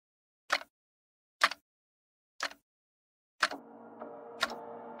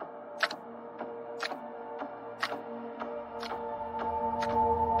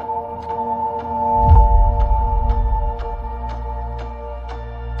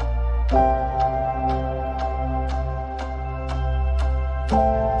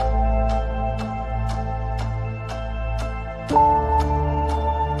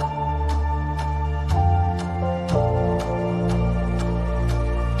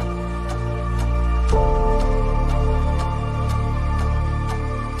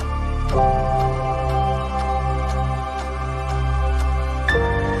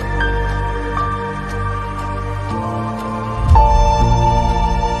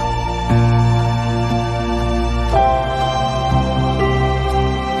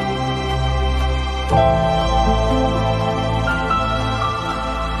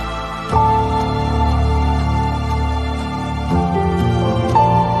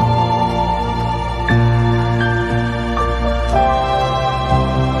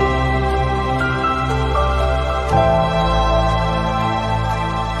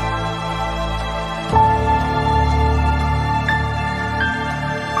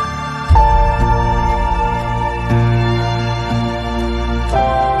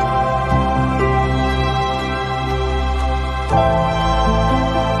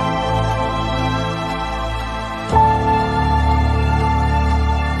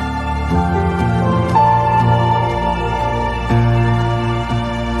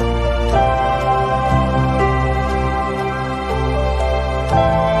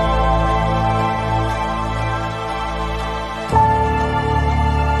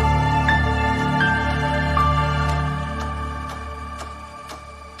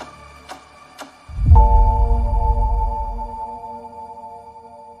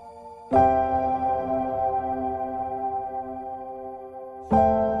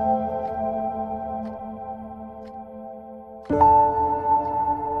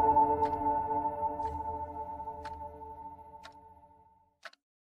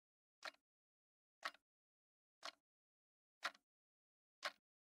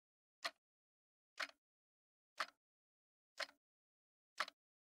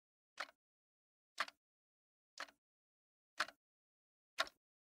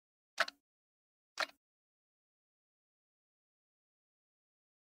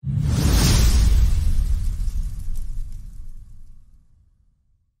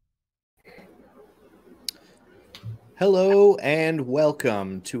Hello and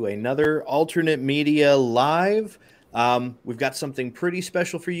welcome to another Alternate Media Live. We've got something pretty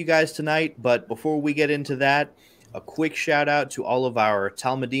special for you guys tonight, but before we get into that, a quick shout out to all of our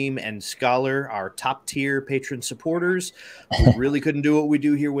Talmudim and Scholar, our top tier patron supporters. We really couldn't do what we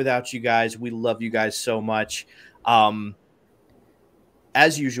do here without you guys. We love you guys so much.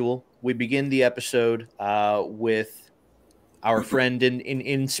 As usual, we begin the episode with our friend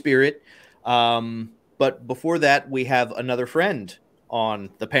in spirit. But before that, we have another friend on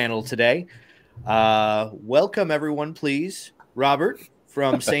the panel today. Welcome, everyone, please. Robert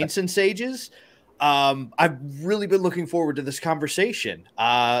from Saints and Sages. I've really been looking forward to this conversation.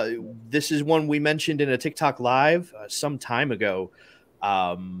 This is one we mentioned in a TikTok live some time ago.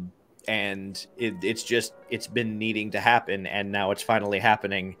 And it's been needing to happen, and now it's finally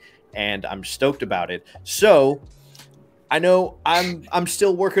happening, and I'm stoked about it. So I know I'm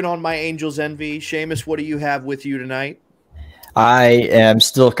still working on my Angel's Envy. Seamus, what do you have with you tonight? I am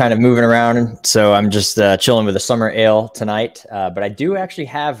still kind of moving around, so I'm just chilling with a summer ale tonight. But I do actually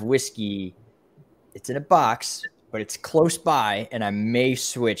have whiskey. It's in a box, but it's close by, and I may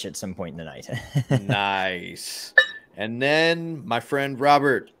switch at some point in the night. Nice. And then my friend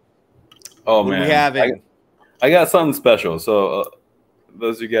Robert. Oh, what man. Are we having? I got something special. So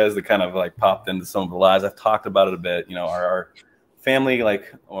those of you guys that kind of like popped into some of the lives, I've talked about it a bit. You know, our family,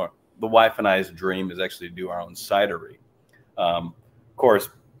 or the wife and I's dream is actually to do our own cidery. Of course,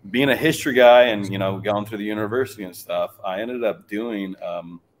 being a history guy and, going through the university and stuff, I ended up doing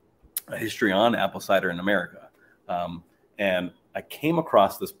a history on apple cider in America. And I came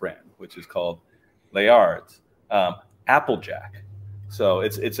across this brand, which is called Layard's Applejack. So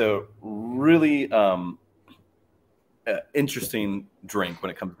it's a really interesting drink when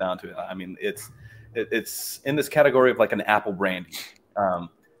it comes down to it. I mean, it's in this category of like an apple brandy.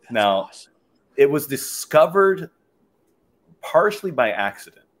 Now, awesome. It was discovered partially by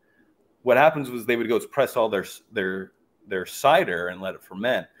accident. What happens was they would go press all their cider and let it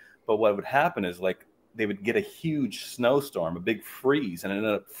ferment. But what would happen is like they would get a huge snowstorm, a big freeze, and it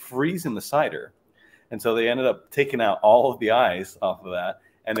ended up freezing the cider. And so they ended up taking out all of the ice off of that,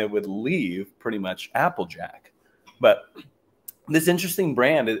 and it would leave pretty much Applejack. But this interesting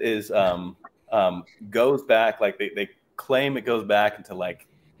brand goes back, like they claim it goes back into like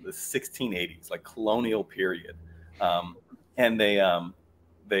the 1680s, like colonial period. And they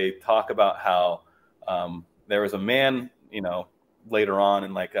talk about how there was a man, later on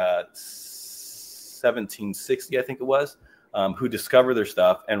in like 1760, I think it was, who discovered their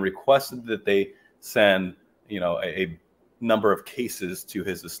stuff and requested that they send, a number of cases to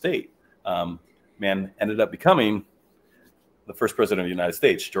his estate. Man ended up becoming the first president of the United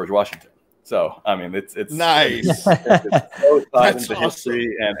States, George Washington. So, I mean, it's nice. It's so tied into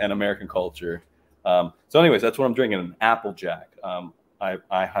history and American culture. So anyways, that's what I'm drinking, an Applejack. I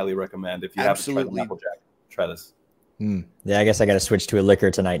highly recommend, if you haven't tried an Applejack, try this. Yeah, I guess I got to switch to a liquor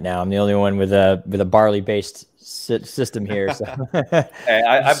tonight now. I'm the only one with a barley-based system here. So. Hey,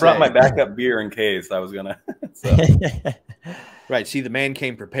 I brought my backup beer in case I was gonna. So. Right. See, the man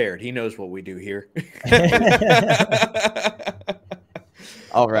came prepared. He knows what we do here.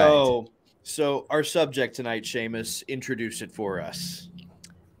 All right. Oh, so our subject tonight, Seamus, introduce it for us.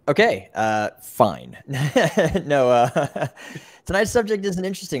 Okay. Fine. No. Tonight's subject is an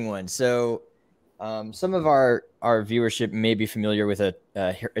interesting one. So. Some of our viewership may be familiar with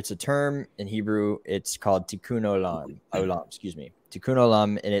it's a term in Hebrew. It's called Tikkun Olam. Tikkun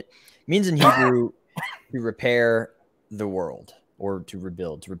Olam, and it means in Hebrew to repair the world, or to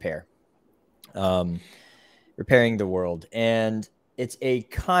rebuild, to repair, repairing the world. And it's a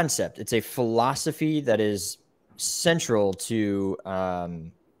concept. It's a philosophy that is central to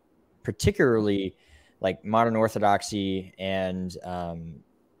particularly like modern Orthodoxy and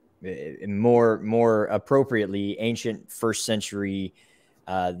more appropriately, ancient first century,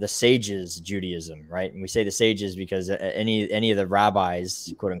 the sages Judaism, right? And we say the sages because any of the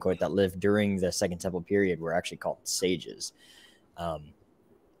rabbis, quote unquote, that lived during the Second Temple period were actually called sages.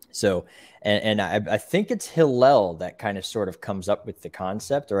 So I think it's Hillel that kind of sort of comes up with the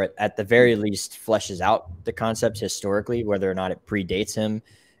concept, or at the very least fleshes out the concept historically. Whether or not it predates him,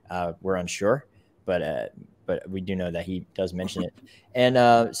 we're unsure, but we do know that he does mention it.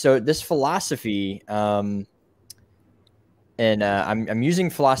 And so this philosophy, and I'm using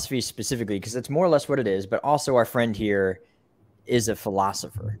philosophy specifically because it's more or less what it is, but also our friend here is a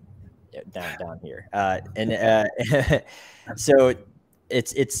philosopher down here. So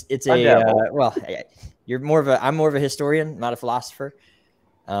it's well, I'm more of a historian, not a philosopher.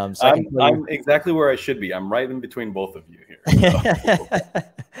 So I'm exactly where I should be. I'm right in between both of you here. So.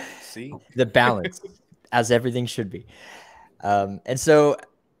 See the balance. as everything should be. And so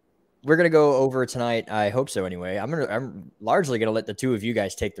we're gonna go over tonight. I hope so. Anyway, I'm largely gonna let the two of you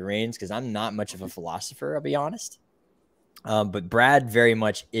guys take the reins because I'm not much of a philosopher. I'll be honest. But Brad very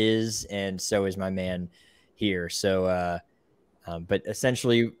much is, and so is my man here. So, but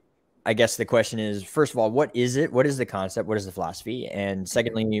essentially, I guess the question is, first of all, what is it? What is the concept? What is the philosophy? And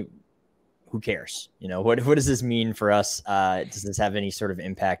secondly, who cares? You know, what does this mean for us? Does this have any sort of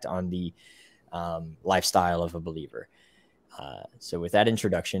impact on the lifestyle of a believer? So with that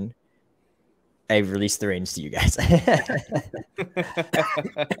introduction, I release the reins to you guys.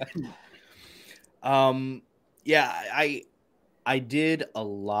 Yeah, I did a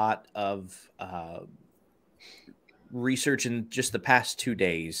lot of research in just the past 2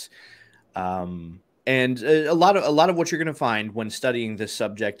 days. And a lot of what you're going to find when studying this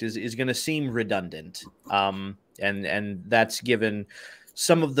subject is going to seem redundant. And that's given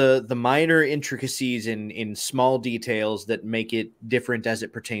some of the minor intricacies in small details that make it different as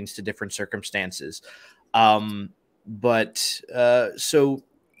it pertains to different circumstances. So,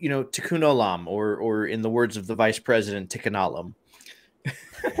 you know, Tikkun Olam, or in the words of the vice president, Tikkun Olam.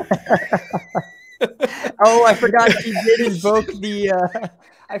 Oh, I forgot she did invoke the.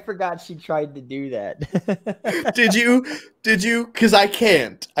 I forgot she tried to do that. Did you? Because I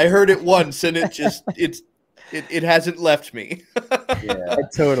can't. I heard it once, and it hasn't left me. Yeah, I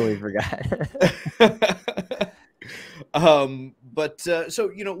totally forgot.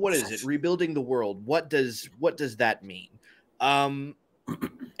 So you know, what is it? Rebuilding the world. What does that mean?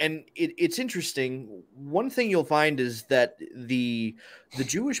 And it's interesting. One thing you'll find is that the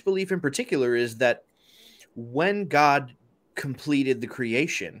Jewish belief in particular is that when God completed the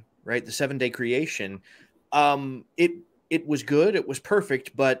creation, right, the 7-day creation, it was good, it was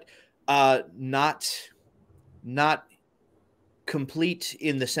perfect, but not complete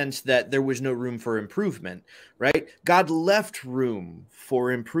in the sense that there was no room for improvement, right? God left room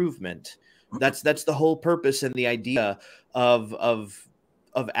for improvement. That's the whole purpose and the idea of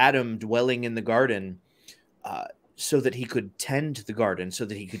Adam dwelling in the garden, so that he could tend the garden, so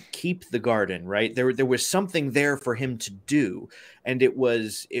that he could keep the garden, right? There was something there for him to do, and it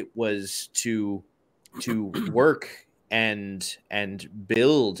was to work and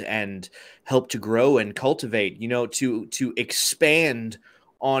build and help to grow and cultivate, you know, to expand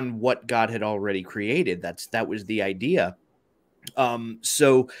on what God had already created. That was the idea.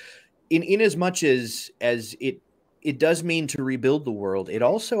 So in as much as it does mean to rebuild the world, it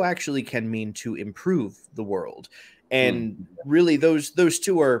also actually can mean to improve the world. And really those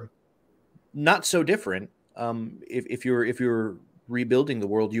two are not so different. If you're rebuilding the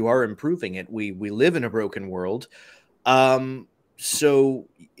world, you are improving it. We live in a broken world. So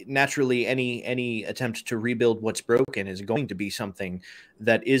naturally any attempt to rebuild what's broken is going to be something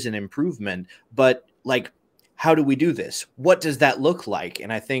that is an improvement. But like, how do we do this? What does that look like?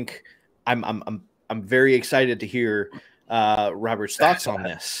 And I think I'm very excited to hear Robert's thoughts on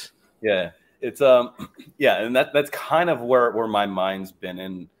this. Yeah, it's yeah, and that's kind of where my mind's been.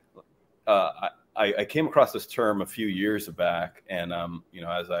 And I came across this term a few years back, and you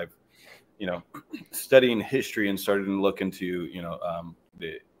know, as I've studying history and started to look into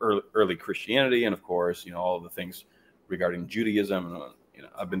the early Christianity, and of course all the things regarding Judaism, and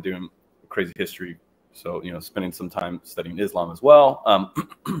I've been doing crazy history, so spending some time studying Islam as well.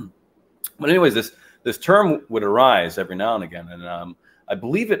 But anyways, this term would arise every now and again, and I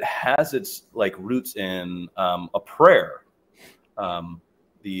believe it has its roots in a prayer. And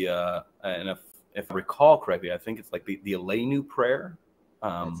if I recall correctly, I think it's like the Aleinu prayer.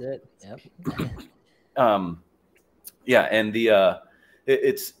 That's it. Yep. Yeah, and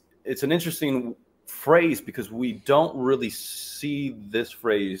it's an interesting phrase because we don't really see this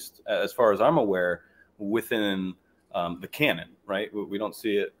phrase, as far as I'm aware, within the canon, right? We don't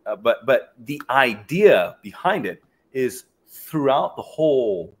see it, but the idea behind it is throughout the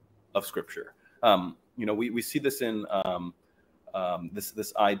whole of Scripture. We see this in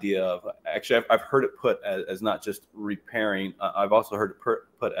this idea of, actually I've heard it put as not just repairing. I've also heard it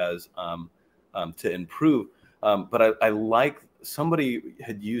put as to improve. But I like, somebody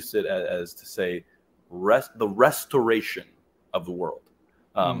had used it as to say the restoration of the world,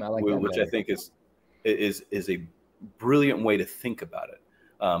 like that, which I think is a brilliant way to think about it.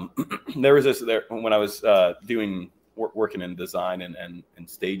 There was this when I was working in design and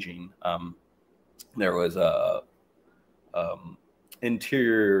staging. There was a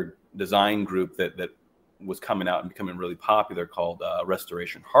interior design group that was coming out and becoming really popular called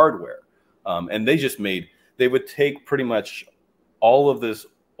Restoration Hardware, and they would take pretty much all of this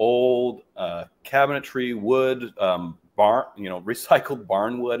old cabinetry wood, recycled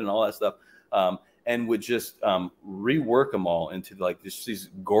barn wood and all that stuff, and would just rework them all into like just these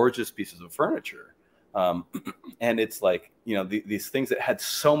gorgeous pieces of furniture. And it's like, you know, these things that had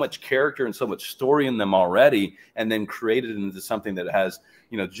so much character and so much story in them already, and then created into something that has,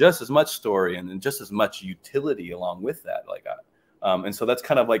 you know, just as much story and just as much utility along with that. Like, and so that's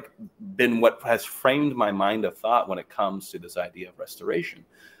kind of like been what has framed my mind of thought when it comes to this idea of restoration.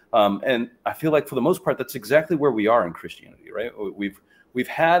 And I feel like for the most part, that's exactly where we are in Christianity, right? We've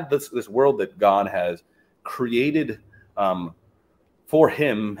had this world that God has created for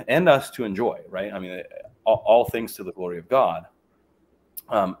him and us to enjoy, right? I mean, all things to the glory of God.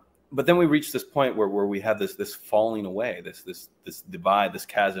 But then we reach this point where we have this falling away, this divide, this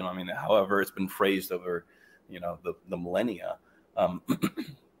chasm. I mean, however it's been phrased over, you know, the millennia.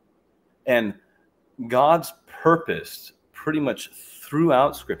 And God's purpose pretty much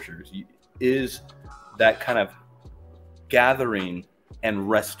throughout scriptures is that kind of gathering and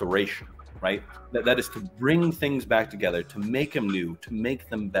restoration, right? That is to bring things back together, to make them new, to make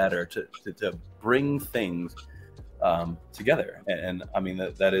them better, to bring things together. And I mean,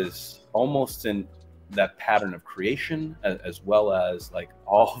 that is almost in that pattern of creation, as well as like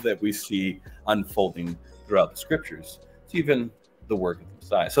all that we see unfolding throughout the scriptures. It's even the work of the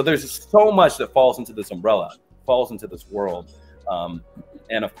Messiah. So there's so much that falls into this umbrella, falls into this world.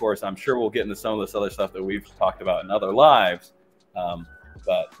 And of course, I'm sure we'll get into some of this other stuff that we've talked about in other lives.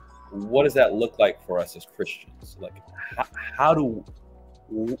 But what does that look like for us as Christians? Like,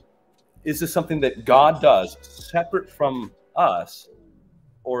 is this something that God does separate from us,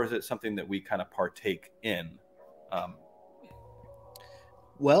 or is it something that we kind of partake in?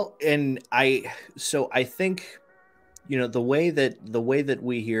 Well, and I think, you know, the way that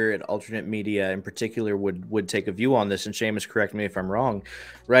we here at Alternate Media in particular would take a view on this, and Seamus, correct me if I'm wrong,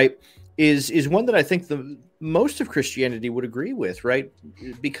 right, is one that I think the most of Christianity would agree with, right?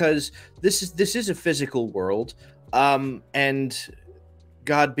 Because this is a physical world, and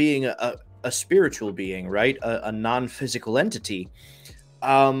God being a spiritual being, right, a non-physical entity,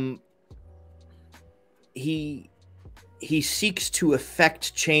 he seeks to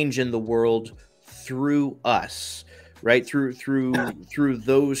effect change in the world through us, right, through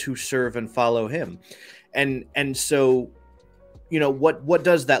those who serve and follow him. And so, you know, what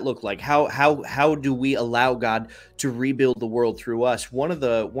does that look like? How do we allow God to rebuild the world through us? One of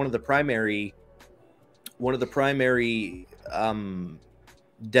the primary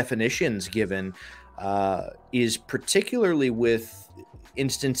definitions given is particularly with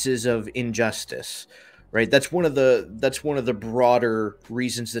instances of injustice, right? That's one of the broader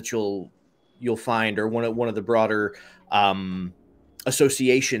reasons that you'll find, or one of the broader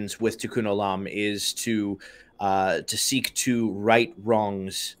associations with Tikkun Olam is to seek to right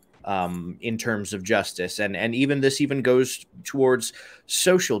wrongs in terms of justice, and even this even goes towards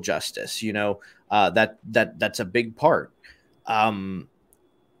social justice. You know, that's a big part,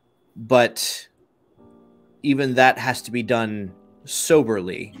 but even that has to be done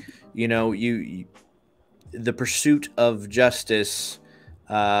soberly. You know, the pursuit of justice,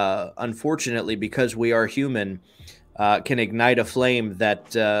 unfortunately, because we are human, can ignite a flame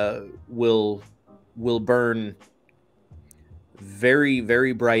that will burn very,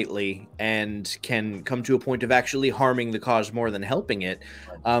 very brightly and can come to a point of actually harming the cause more than helping it.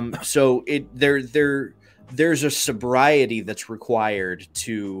 So there's a sobriety that's required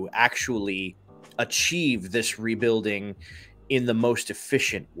to actually achieve this rebuilding in the most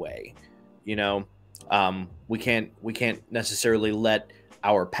efficient way. You know, we can't necessarily let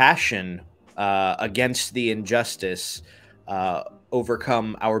our passion against the injustice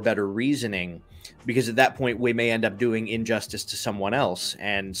overcome our better reasoning, because at that point we may end up doing injustice to someone else.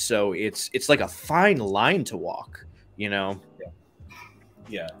 And so it's like a fine line to walk, you know?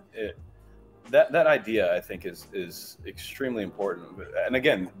 Yeah. That idea, I think, is extremely important. And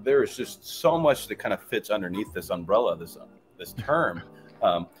again, there is just so much that kind of fits underneath this umbrella, this term.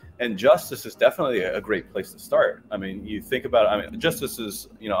 And justice is definitely a great place to start. I mean, you think about it, I mean, justice is,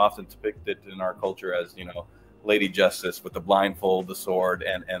 you know, often depicted in our culture as, you know, Lady Justice with the blindfold, the sword,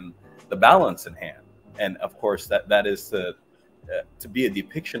 and the balance in hand. And of course, that is to be a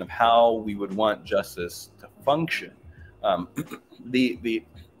depiction of how we would want justice to function. The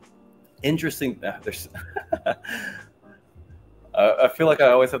interesting, there's I feel like I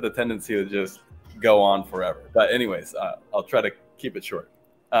always have the tendency to just go on forever. But anyways, I'll try to keep it short.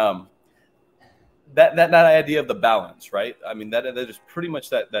 That idea of the balance, right? I mean, that is pretty much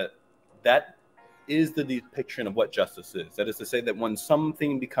that is the depiction of what justice is. That is to say that when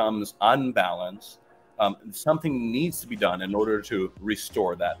something becomes unbalanced, something needs to be done in order to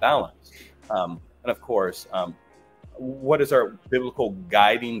restore that balance. And of course, what is our biblical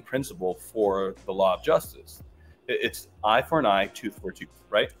guiding principle for the law of justice? It's eye for an eye, tooth for a tooth,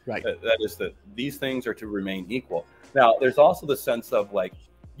 right? Right. That is that these things are to remain equal. Now, there's also the sense of like,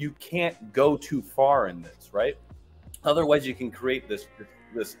 you can't go too far in this, right? Otherwise, you can create this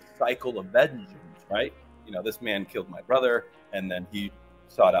cycle of vengeance, right? You know, this man killed my brother, and then he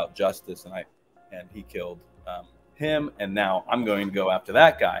sought out justice, and he killed him, and now I'm going to go after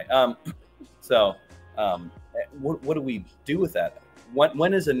that guy. What do we do with that?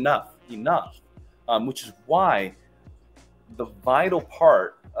 When is enough enough? Which is why the vital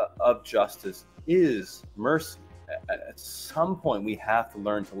part of justice is mercy. At some point, we have to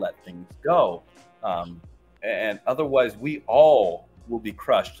learn to let things go, and otherwise, we all will be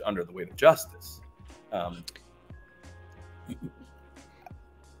crushed under the weight of justice. I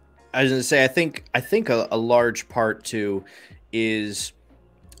was going to say, I think a large part too is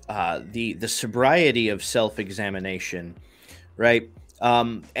the sobriety of self-examination, right?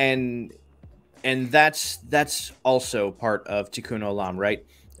 And that's also part of Tikkun Olam, right?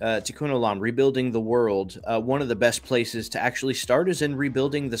 Tikkun Olam, rebuilding the world. One of the best places to actually start is in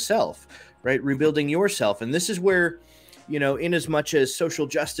rebuilding the self, right? Rebuilding yourself. And this is where, you know, in as much as social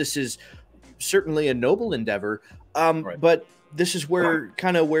justice is certainly a noble endeavor, Right. but this is where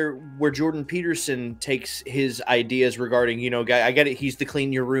kind of where Jordan Peterson takes his ideas regarding, you know, guy, I get it, he's the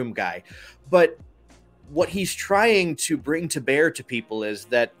clean your room guy, but what he's trying to bring to bear to people is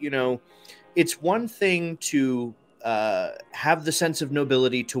that, you know, it's one thing to have the sense of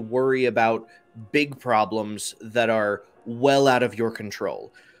nobility to worry about big problems that are well out of your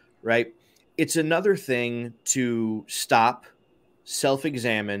control, right? It's another thing to stop,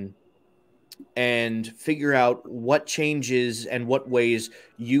 self-examine, and figure out what changes and what ways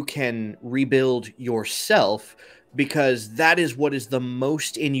you can rebuild yourself, because that is what is the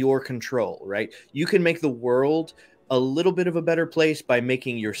most in your control, right? You can make the world a little bit of a better place by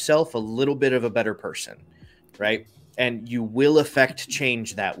making yourself a little bit of a better person, right? And you will affect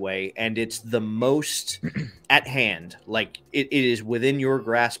change that way. And it's the most at hand. Like it is within your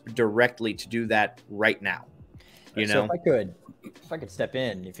grasp directly to do that right now. You know, if I could step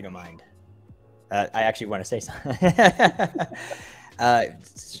in, if you don't mind. I actually want to say something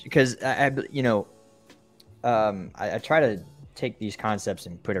because I try to take these concepts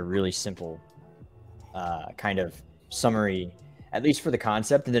and put a really simple kind of summary, at least for the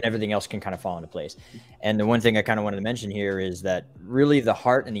concept, and then everything else can kind of fall into place. And the one thing I kind of wanted to mention here is that really the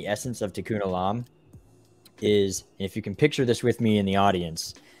heart and the essence of Tikkun Olam is, if you can picture this with me in the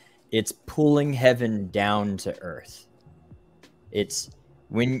audience, it's pulling heaven down to earth. It's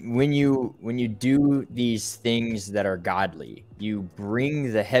when you do these things that are godly, you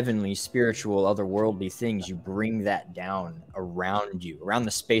bring the heavenly, spiritual, otherworldly things, you bring that down around you, around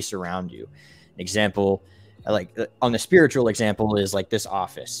the space around you. An example, like on the spiritual example, is like this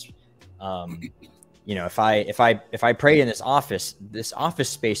office. You know, if I pray in this office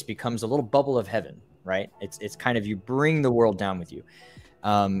space becomes a little bubble of heaven, right? It's kind of, you bring the world down with you.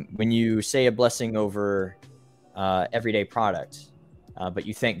 When you say a blessing over everyday product, but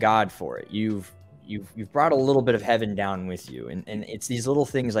you thank God for it, you've brought a little bit of heaven down with you, and it's these little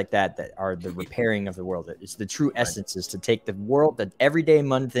things like that that are the repairing of the world. It's the true essence, is to take the world, the everyday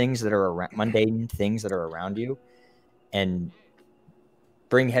mundane things that are around you, and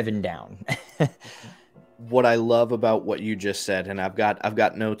bring heaven down. What I love about what you just said, and I've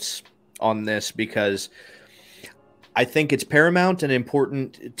got notes on this because I think it's paramount and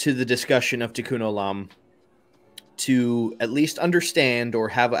important to the discussion of Tikkun Olam to at least understand or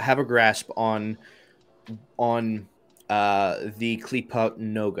have a grasp on the Klipa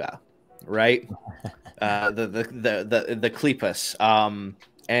Noga, right? The Klipas,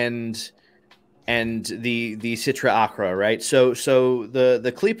 and the Sitra Akra, right? So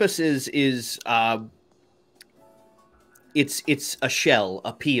the Klipas is it's a shell,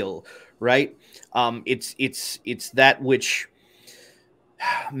 a peel, right? It's that which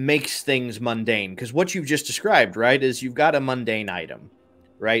makes things mundane, because what you've just described, right, is you've got a mundane item,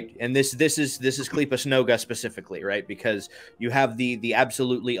 right? And this is Klipas Noga specifically, right? Because you have the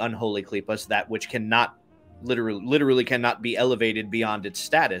absolutely unholy Klipas, that which cannot literally cannot be elevated beyond its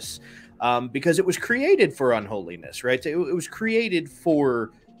status, because it was created for unholiness, right? It was created for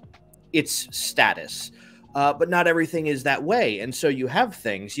its status. But not everything is that way. And so you have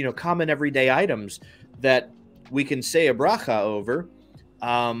things, you know, common everyday items that we can say a bracha over,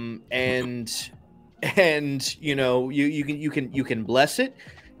 and you know, you can bless it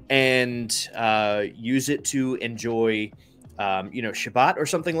and use it to enjoy Shabbat or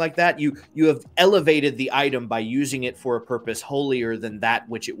something like that, you have elevated the item by using it for a purpose holier than that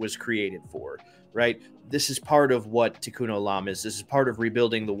which it was created for, right? This is part of what Tikkun Olam is. This is part of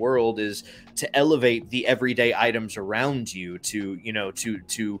rebuilding the world, is to elevate the everyday items around you,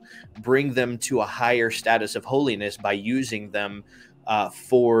 to bring them to a higher status of holiness by using them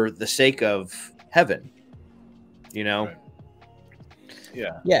for the sake of heaven, Right.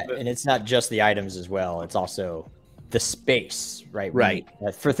 Yeah. And it's not just the items as well. It's also the space, right? Right.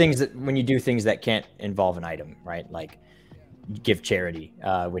 For things that, when you do things that can't involve an item, right? Like give charity,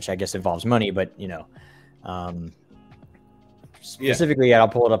 which I guess involves money, but specifically, I'll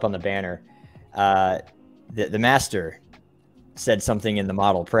pull it up on the banner. The master said something in the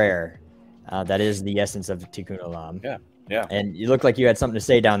model prayer that is the essence of Tikkun Olam. Yeah. And you look like you had something to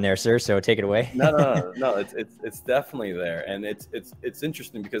say down there, sir. So take it away. No. It's definitely there, and it's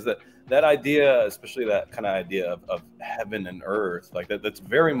interesting because that idea, especially that kind of idea of heaven and earth, like that's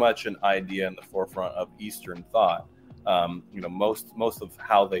very much an idea in the forefront of Eastern thought. Most of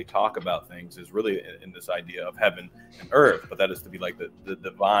how they talk about things is really in this idea of heaven and earth, but that is to be like the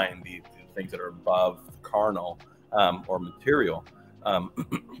divine, the things that are above the carnal or material.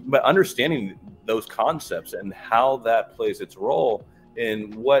 But understanding those concepts and how that plays its role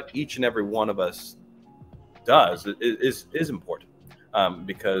in what each and every one of us does is important.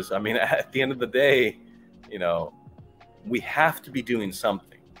 Because I mean, at the end of the day, we have to be doing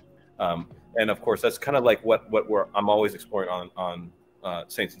something. And of course, that's kind of like what I'm always exploring on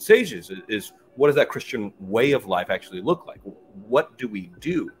Saints and Sages is what does that Christian way of life actually look like? What do we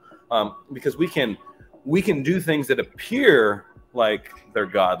do? Because we can do things that appear like they're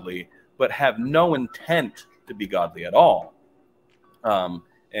godly, but have no intent to be godly at all.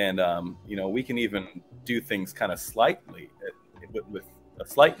 We can even do things kind of slightly with a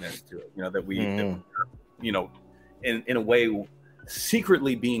slightness to it, that we, in a way,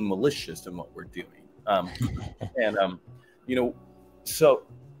 secretly being malicious in what we're doing.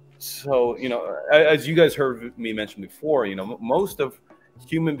 As you guys heard me mention before, most of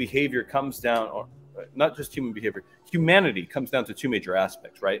human behavior comes down, or not just human behavior, humanity comes down to two major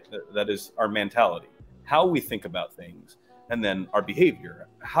aspects, right? That is our mentality, how we think about things, and then our behavior.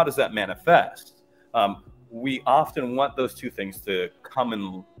 How does that manifest? We often want those two things to come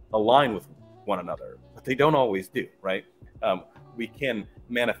and align with one another, but they don't always do, right? We can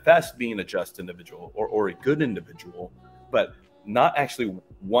manifest being a just individual or a good individual, but not actually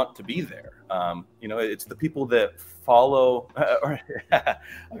want to be there. It's the people that follow, I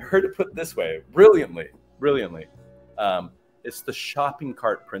heard it put this way, brilliantly. It's the shopping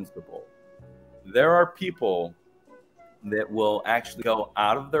cart principle. There are people that will actually go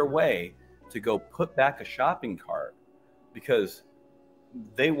out of their way to go put back a shopping cart because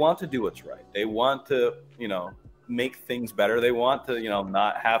they want to do what's right. They want to, make things better. They want to,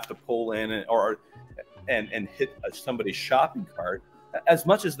 not have to pull in and hit somebody's shopping cart as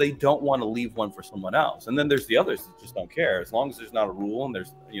much as they don't want to leave one for someone else. And then there's the others that just don't care. As long as there's not a rule and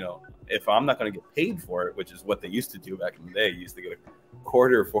there's, if I'm not going to get paid for it, which is what they used to do back in the day, you used to get a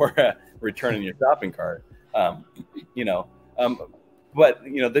quarter for returning your shopping cart. But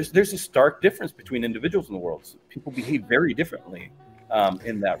there's a stark difference between individuals in the world. So people behave very differently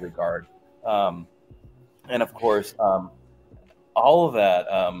in that regard. And of course, all of that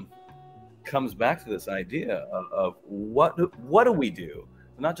comes back to this idea of what do we do?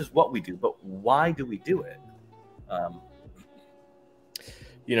 Not just what we do, but why do we do it?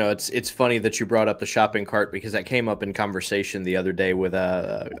 It's funny that you brought up the shopping cart because that came up in conversation the other day with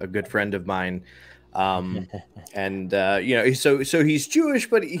a good friend of mine. So he's Jewish,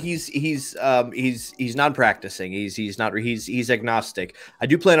 but he's non-practicing. He's agnostic. I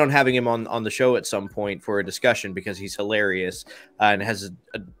do plan on having him on the show at some point for a discussion because he's hilarious and has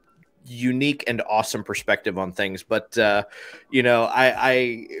a unique and awesome perspective on things. But we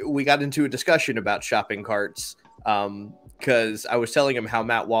got into a discussion about shopping carts because I was telling him how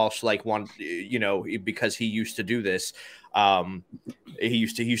Matt Walsh because he used to do this. He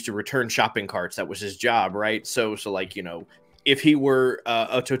used to return shopping carts. That was his job, right? So if he were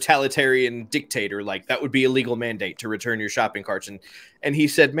a totalitarian dictator, like that would be a legal mandate to return your shopping carts. And he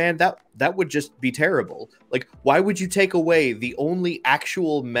said, man, that would just be terrible. Like, why would you take away the only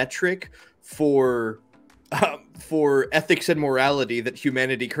actual metric for ethics and morality that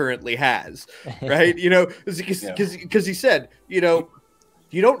humanity currently has, right? Because he said, you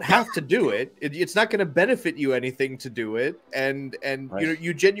don't have to do it. It's not going to benefit you anything to do it. And right.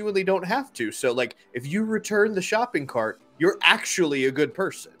 You genuinely don't have to. So like, if you return the shopping cart, you're actually a good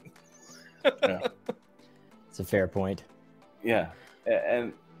person. Yeah. It's a fair point. Yeah.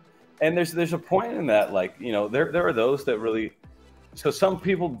 And And there's a point in that, like, you know, there are those that really, so some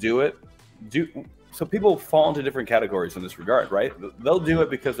people so people fall into different categories in this regard, right? They'll do it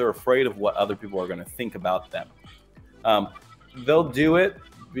because they're afraid of what other people are going to think about them. They'll do it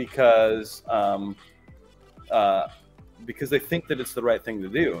because they think that it's the right thing to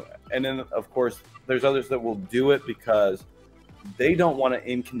do. And then, of course, there's others that will do it because they don't want to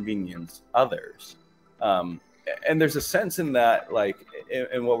inconvenience others. And there's a sense in that, like,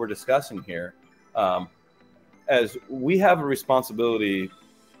 in what we're discussing here, as we have a responsibility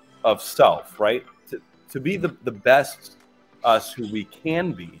of self, right? To be the best us who we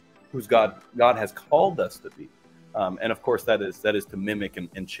can be, who's God has called us to be. And of course, that is to mimic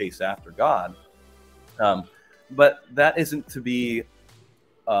and chase after God. But that isn't to be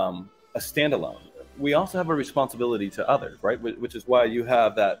a standalone. We also have a responsibility to others, right? Which is why you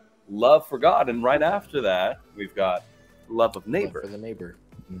have that love for God, and right after that, we've got love of neighbor. Love for the neighbor.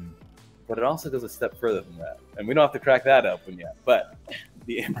 But it also goes a step further than that, and we don't have to crack that open yet. But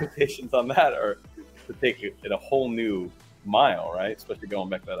the implications on that are to take it a whole new mile, right? Especially going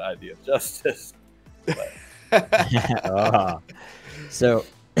back to that idea of justice. So,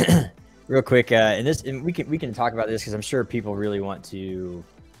 real quick, and we can talk about this because I'm sure people really want to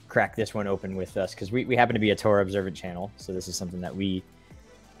crack this one open with us, because we happen to be a Torah observant channel, so this is something that we,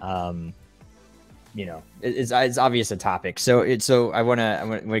 you know, it's obvious a topic. So I want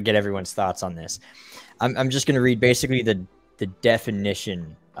to get everyone's thoughts on this. I'm just going to read basically the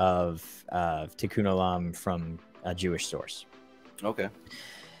definition of Tikkun Olam from a Jewish source. Okay.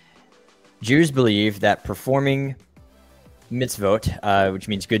 Jews believe that performing mitzvot, which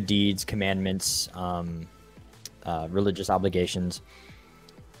means good deeds, commandments, religious obligations,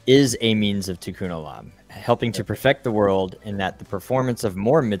 is a means of Tikkun Olam, helping to perfect the world, and that the performance of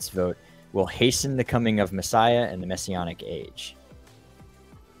more mitzvot will hasten the coming of Messiah and the Messianic age.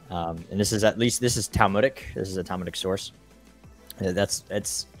 And this is Talmudic. This is a Talmudic source.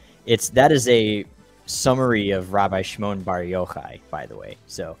 That is a summary of Rabbi Shimon Bar Yochai, by the way.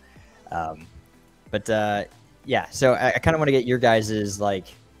 So, yeah. So I kind of want to get your guys's, like,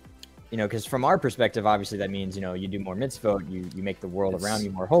 you know, because from our perspective, obviously that means, you know, you do more mitzvot, you make the world around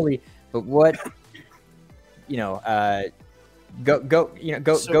you more holy. But what, you know,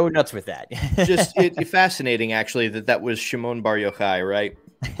 go nuts with that. Just fascinating, actually, that was Shimon Bar Yochai, right?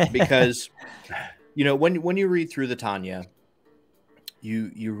 Because, you know, when you read through the Tanya,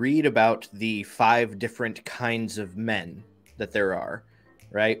 you read about the 5 different kinds of men that there are,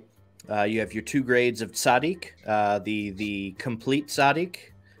 right? You have your 2 grades of tzaddik, the complete tzaddik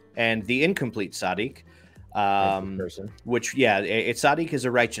and the incomplete tzaddik. Which, yeah, a tzaddik is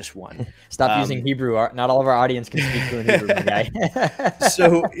a righteous one. Stop using Hebrew. Not all of our audience can speak fluent Hebrew, my guy.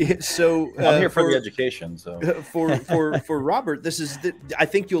 so I'm here for the education. So for Robert, this is I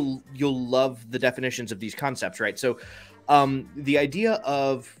think you'll love the definitions of these concepts, right? So, the idea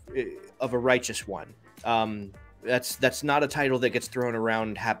of a righteous one, that's not a title that gets thrown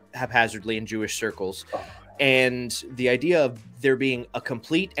around haphazardly in Jewish circles. And the idea of there being a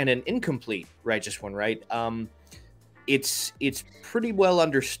complete and an incomplete righteous one, right? It's pretty well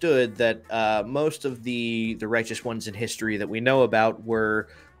understood that most of the righteous ones in history that we know about were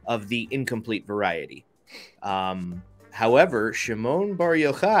of the incomplete variety. However, Shimon Bar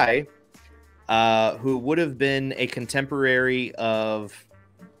Yochai, who would have been a contemporary of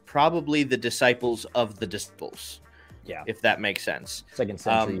probably the disciples of the disciples, yeah, if that makes sense. Second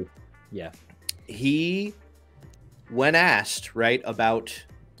century, yeah. He, when asked, right, about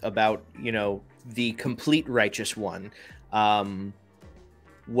you know, the complete righteous one,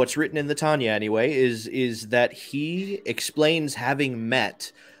 what's written in the Tanya anyway is that he explains having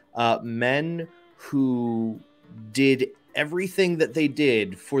met men who did everything that they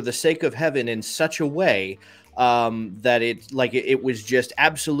did for the sake of heaven in such a way that it was just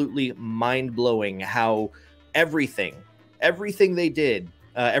absolutely mind-blowing how everything they did,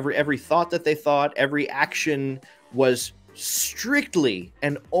 every thought that they thought, every action was strictly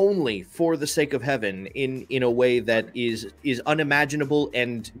and only for the sake of heaven in a way that is unimaginable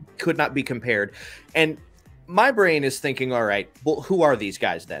and could not be compared. And my brain is thinking, all right, well, who are these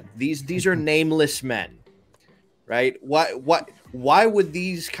guys then? These are nameless men, right? Why would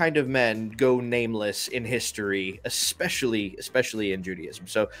these kind of men go nameless in history, especially in Judaism?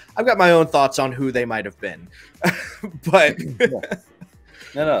 So I've got my own thoughts on who they might have been, but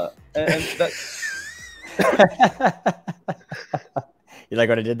no, and that. You like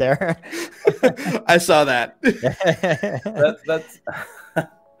what I did there? I saw that. That's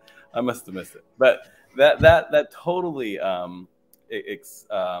I must have missed it, but that totally is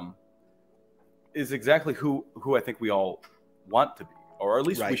exactly who I think we all want to be, or at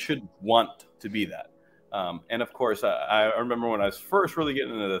least we should want to be that. And of course, I remember when I was first really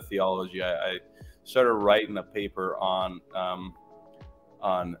getting into the theology, I started writing a paper on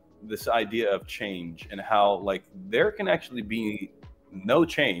this idea of change and how like there can actually be no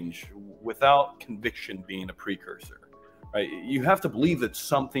change without conviction being a precursor. Right? You have to believe that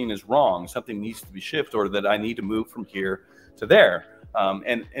something is wrong, something needs to be shifted, or that I need to move from here to there.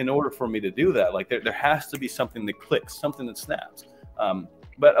 And in order for me to do that, like there has to be something that clicks, something that snaps.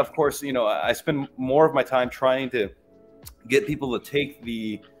 But of course, you know, I spend more of my time trying to get people to take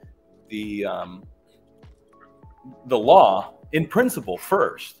the law in principle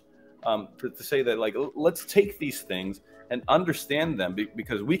first, to say that like let's take these things and understand them,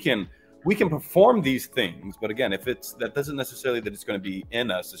 because we can perform these things, but again, if that doesn't necessarily that it's going to be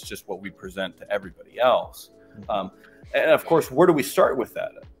in us. It's just what we present to everybody else. And of course, where do we start with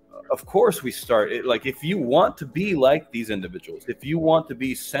that? Of course, we start like if you want to be like these individuals, if you want to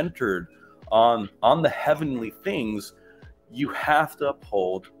be centered on the heavenly things, you have to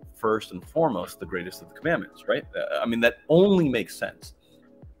uphold first and foremost the greatest of the commandments, right? I mean, that only makes sense.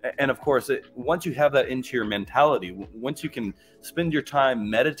 And of course, once you have that into your mentality, once you can spend your time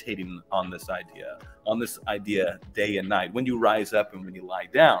meditating on this idea day and night, when you rise up and when you lie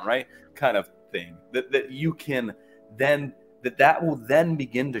down, right, kind of thing, that you can then, that will then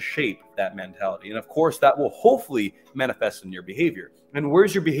begin to shape that mentality. And of course, that will hopefully manifest in your behavior. And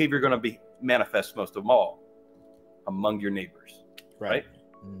where's your behavior going to be manifest most of all? Among your neighbors, right?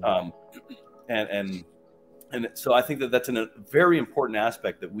 And so I think that that's a very important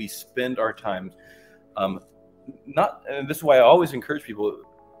aspect, that we spend our time, and this is why I always encourage people,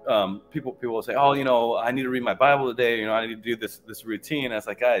 people will say, oh, you know, I need to read my Bible today. You know, I need to do this routine. And I was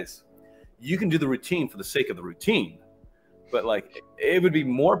like, guys, you can do the routine for the sake of the routine, but like, it would be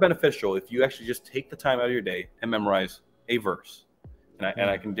more beneficial if you actually just take the time out of your day and memorize a verse. And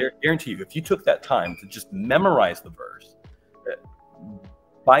I can guarantee you, if you took that time to just memorize the verse,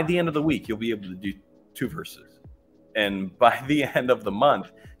 by the end of the week, you'll be able to do 2 verses. And by the end of the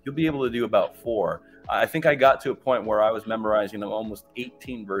month, you'll be able to do about 4. I think I got to a point where I was memorizing almost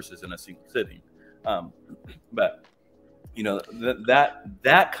 18 verses in a single sitting. But, you know,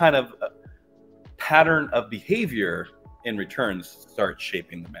 that kind of pattern of behavior in return starts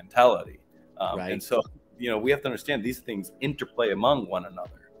shaping the mentality. Right. And so, you know, we have to understand these things interplay among one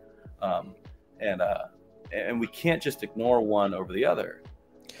another. And we can't just ignore one over the other.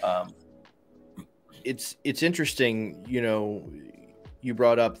 It's interesting, you know, you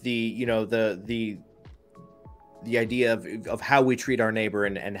brought up the idea of how we treat our neighbor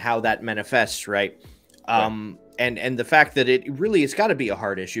and how that manifests, right? And the fact that it's got to be a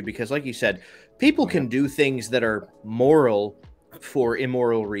hard issue, because like you said, people can do things that are moral for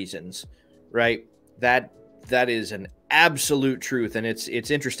immoral reasons, right? That is an absolute truth. And it's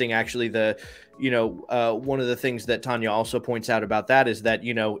interesting, actually, one of the things that Tanya also points out about that is that,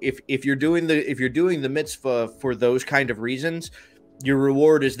 you know, if you're doing the mitzvah for those kind of reasons, your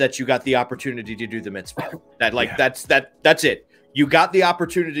reward is that you got the opportunity to do the mitzvah. That's it. You got the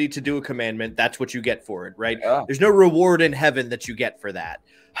opportunity to do a commandment. That's what you get for it, right? Yeah. There's no reward in heaven that you get for that.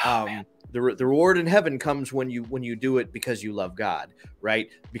 The reward in heaven comes when you do it because you love God, right?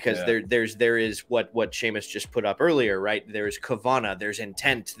 Because there is what Seamus just put up earlier, right? There's kavana, there's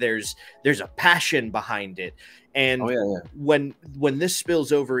intent, there's a passion behind it. And when this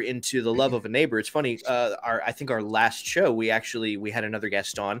spills over into the love of a neighbor, it's funny. I think our last show we had another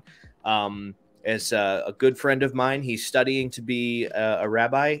guest on, as a good friend of mine. He's studying to be a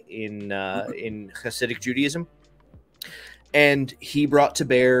rabbi in Hasidic Judaism. And he brought to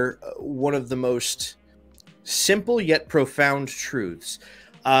bear one of the most simple yet profound truths.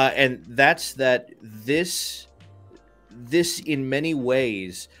 And that's that this in many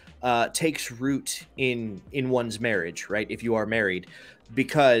ways takes root in one's marriage, right? If you are married,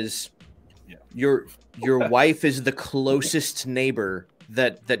 because your wife is the closest neighbor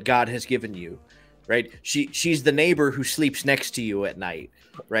that God has given you, right? She's the neighbor who sleeps next to you at night.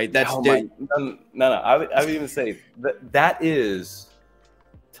 Right. That's no. I would even say that is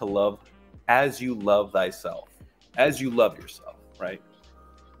to love as you love thyself, as you love yourself. Right.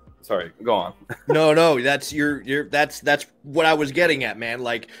 Sorry, go on. No, that's that's what I was getting at, man.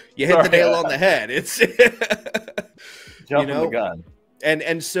 Like, you hit the nail on the head. It's jumping the gun.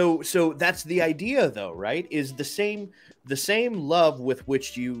 And so that's the idea, though, right? Is the same love with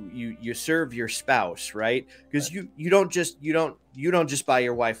which you serve your spouse, right? Because you don't just buy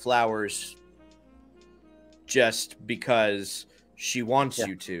your wife flowers just because she wants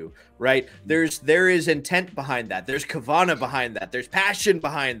you to, right? There is intent behind that. There's kavana behind that. There's passion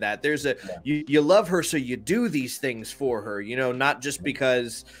behind that. There's you love her, so you do these things for her, you know, not just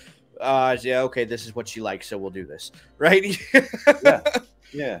because yeah, okay, this is what she likes, so we'll do this, right?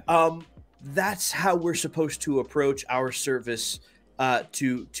 That's how we're supposed to approach our service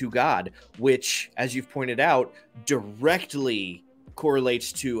to God, which, as you've pointed out, directly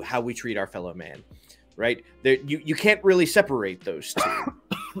correlates to how we treat our fellow man. Right there, you can't really separate those two.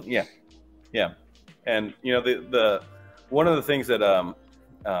 yeah, and you know the one of the things that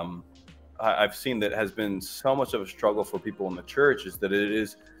I've seen that has been so much of a struggle for people in the church is that it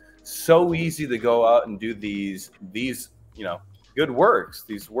is so easy to go out and do these you know good works,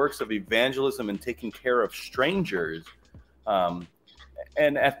 these works of evangelism and taking care of strangers, and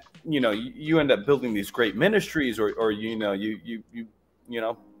you know you end up building these great ministries, or you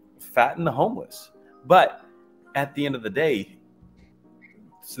know fatten the homeless. But at the end of the day,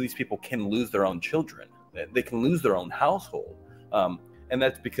 so these people can lose their own children. They can lose their own household. And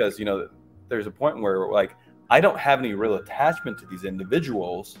that's because, you know, there's a point where, like, I don't have any real attachment to these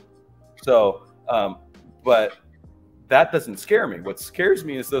individuals. So, but that doesn't scare me. What scares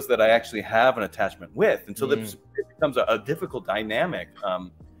me is those that I actually have an attachment with. And so it becomes a difficult dynamic,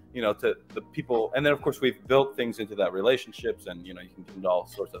 you know, to the people. And then, of course, we've built things into that relationships, and, you know, you can get into all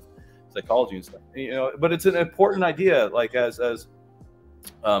sorts of psychology and stuff, you know, but it's an important idea, like as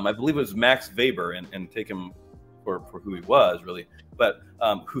I believe it was Max Weber, and take him for who he was really, but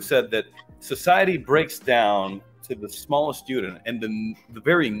who said that society breaks down to the smallest unit, and the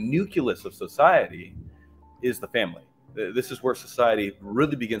very nucleus of society is the family. This is where society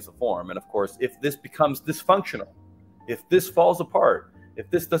really begins to form. And of course, if this becomes dysfunctional, if this falls apart, if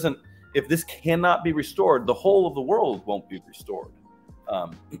this cannot be restored, the whole of the world won't be restored.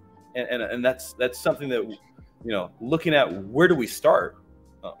 And that's something that, you know, looking at where do we start?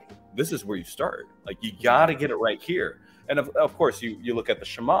 This is where you start. Like, you got to get it right here. And of course, you look at the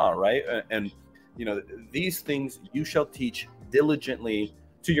Shema, right? And you know, these things you shall teach diligently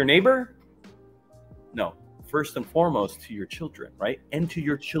to your neighbor. No, first and foremost to your children, right? And to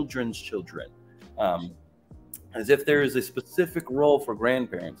your children's children. As if there is a specific role for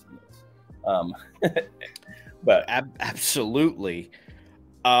grandparents in this. But absolutely.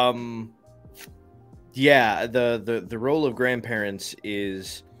 Yeah, the role of grandparents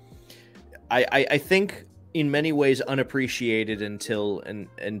is, I think, in many ways unappreciated until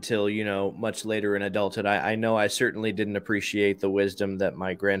you know, much later in adulthood. I know I certainly didn't appreciate the wisdom that my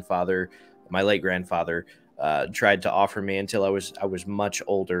late grandfather tried to offer me until I was much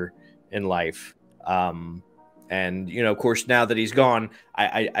older in life. And, you know, of course, now that he's gone,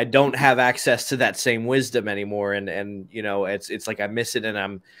 I don't have access to that same wisdom anymore. And you know, it's like I miss it,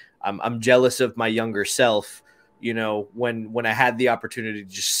 and I'm jealous of my younger self, you know, when I had the opportunity to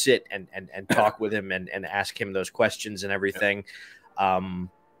just sit and talk with him and ask him those questions and everything.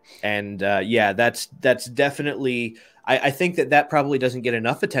 Yeah, that's definitely, I think that probably doesn't get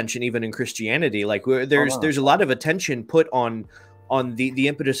enough attention even in Christianity. Like, there's a lot of attention put on the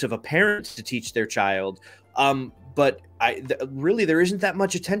impetus of a parent to teach their child. But really, there isn't that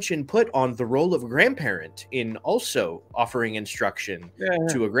much attention put on the role of a grandparent in also offering instruction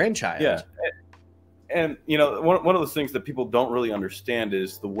to a grandchild. Yeah. And, you know, one of those things that people don't really understand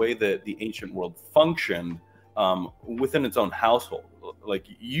is the way that the ancient world functioned within its own household. Like,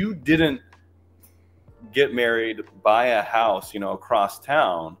 you didn't get married, buy a house, you know, across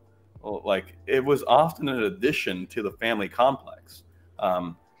town. Like, it was often an addition to the family complex.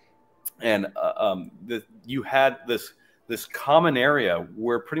 You had this common area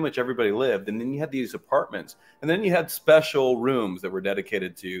where pretty much everybody lived, and then you had these apartments, and then you had special rooms that were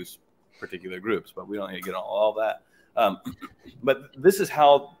dedicated to particular groups, but we don't need to get on all that. But this is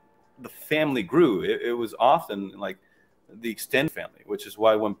how the family grew. It was often like the extended family, which is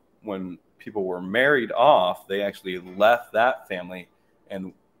why when people were married off, they actually left that family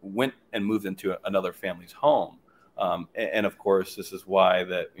and went and moved into another family's home. And of course, this is why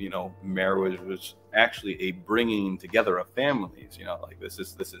that, you know, marriage was actually a bringing together of families. You know, like this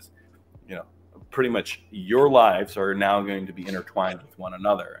is, you know, pretty much your lives are now going to be intertwined with one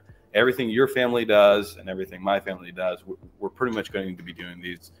another. Everything your family does and everything my family does, we're pretty much going to be doing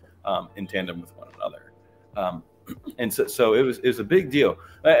these in tandem with one another. And so it was a big deal.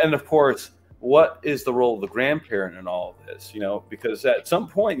 And of course, what is the role of the grandparent in all of this? You know, because at some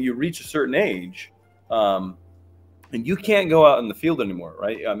point you reach a certain age, and you can't go out in the field anymore,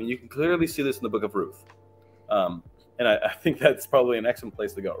 right? I mean, you can clearly see this in the book of Ruth. And I think that's probably an excellent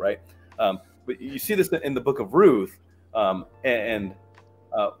place to go, right? But you see this in the book of Ruth, and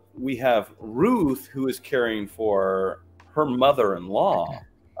we have Ruth, who is caring for her mother-in-law,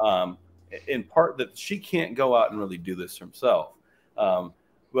 in part that she can't go out and really do this herself.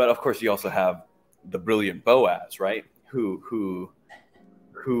 But of course, you also have the brilliant Boaz, right? Who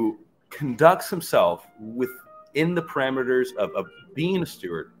conducts himself within the parameters of being a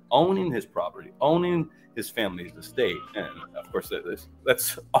steward, owning his property, owning his family's estate. And of course,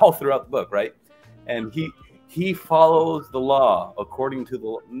 that's all throughout the book, right? And he follows the law according to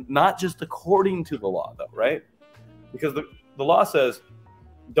the, not just according to the law, though, right? Because the law says,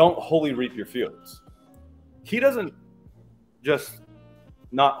 don't wholly reap your fields. He doesn't just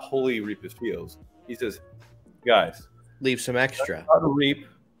not wholly reap his fields. He says, guys, leave some extra. How to reap,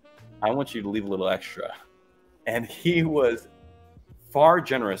 I want you to leave a little extra. And he was far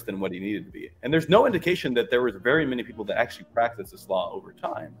generous than what he needed to be. And there's no indication that there was very many people that actually practiced this law over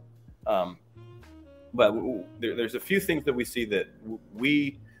time. But there's a few things that we see that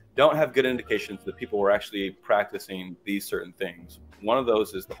we don't have good indications that people were actually practicing these certain things. One of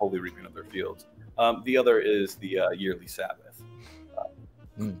those is the holy reaping of their fields. The other is the yearly Sabbath.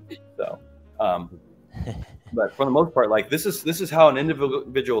 But for the most part, like this is how an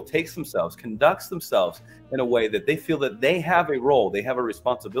individual takes themselves, conducts themselves in a way that they feel that they have a role, they have a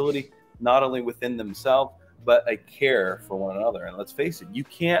responsibility, not only within themselves, but a care for one another. And let's face it, you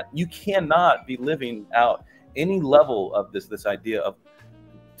cannot be living out any level of this idea of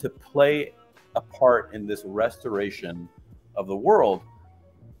to play a part in this restoration of the world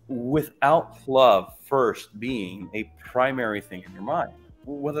without love first being a primary thing in your mind.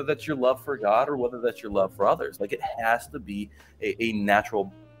 Whether that's your love for God or whether that's your love for others, like it has to be a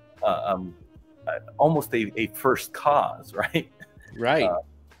natural, almost a first cause, right? Right.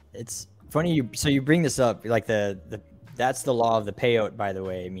 It's funny you bring this up, like that's the law of the payout, by the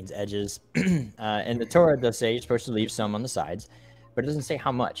way. It means edges, and the Torah does say you're supposed to leave some on the sides, but it doesn't say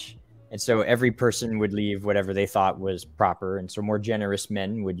how much. And so every person would leave whatever they thought was proper, and so more generous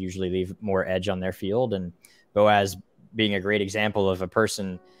men would usually leave more edge on their field. And Boaz being a great example of a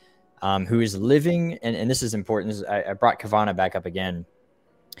person who is living, and this is important. I brought Kavana back up again,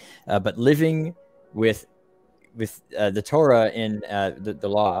 but living with the Torah in the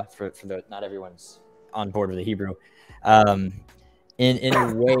law for the, not everyone's on board with the Hebrew, in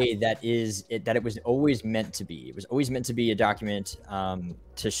a way that it was always meant to be. It was always meant to be a document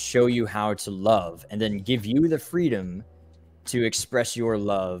to show you how to love, and then give you the freedom to express your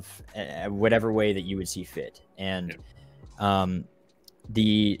love whatever way that you would see fit. And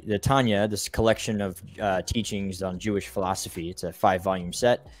the Tanya, this collection of teachings on Jewish philosophy, it's a 5-volume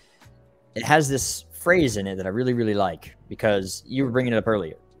set. It has this phrase in it that I really, really like, because you were bringing it up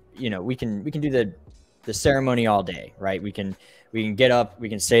earlier. You know, we can do the ceremony all day, right? We can get up, we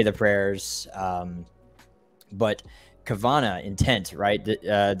can say the prayers, but kavana, intent, right?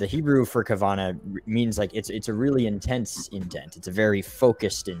 The Hebrew for kavana means like it's a really intense intent. It's a very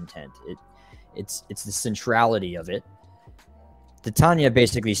focused intent. It's the centrality of it. The Tanya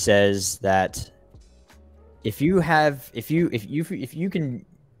basically says that if you can,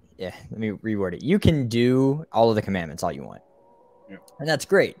 let me reword it. You can do all of the commandments all you want, and that's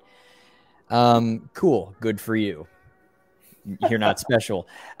great. Cool, good for you. You're not special.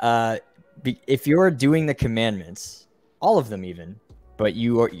 If you're doing the commandments, all of them even, but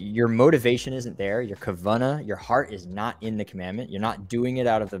your motivation isn't there, your kavana, your heart is not in the commandment, you're not doing it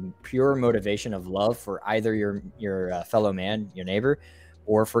out of the pure motivation of love for either your fellow man, your neighbor,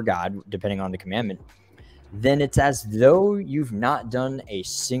 or for God, depending on the commandment, then it's as though you've not done a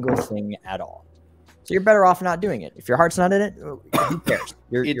single thing at all. So you're better off not doing it. If your heart's not in it, who cares?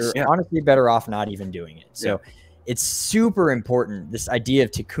 You're honestly better off not even doing it. So it's super important. This idea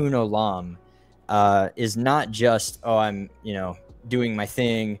of Tikkun Olam is not just, oh, I'm doing my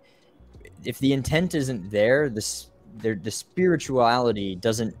thing. If the intent isn't there, the spirituality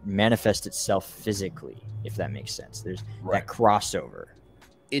doesn't manifest itself physically, if that makes sense. There's that crossover.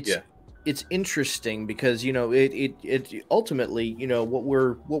 It's interesting because it ultimately, what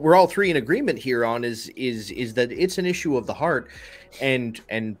we're all three in agreement here on is that it's an issue of the heart, and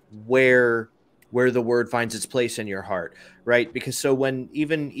where the word finds its place in your heart, right? Because so when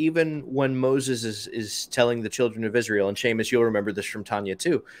even when Moses is telling the children of Israel, and Seamus, you'll remember this from Tanya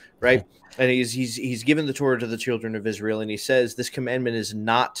too, right? And he's given the Torah to the children of Israel, and he says this commandment is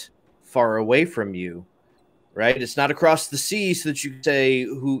not far away from you, right? It's not across the sea, so that you say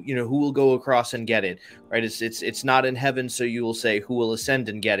who will go across and get it, right? It's not in heaven, so you will say who will ascend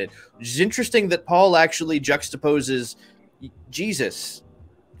and get it. Which is interesting that Paul actually juxtaposes Jesus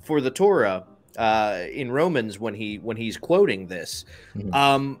for the Torah in Romans when he's quoting this.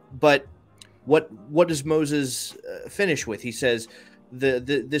 But what does Moses finish with? He says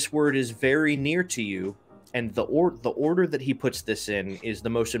this word is very near to you, And the order that he puts this in is the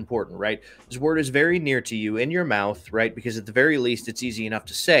most important, right? His word is very near to you, in your mouth, right? Because at the very least, it's easy enough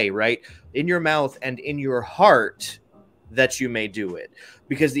to say, right? In your mouth and in your heart, that you may do it.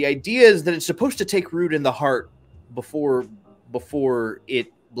 Because the idea is that it's supposed to take root in the heart before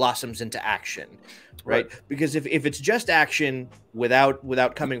it blossoms into action, right? Because if it's just action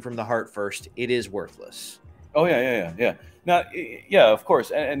without coming from the heart first, it is worthless. Oh yeah. Now, yeah, of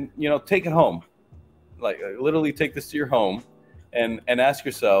course, and you know, take it home. Like literally take this to your home and ask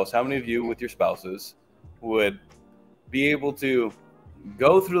yourselves how many of you with your spouses would be able to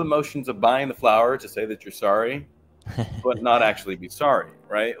go through the motions of buying the flower to say that you're sorry, but not actually be sorry,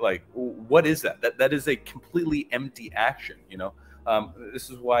 right? Like, what is that? That is a completely empty action, you know? This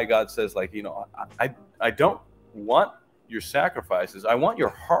is why God says, like, you know, I don't want your sacrifices. I want your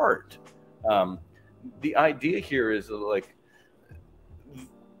heart. The idea here is like,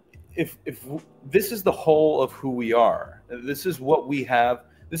 if this is the whole of who we are, this is what we have,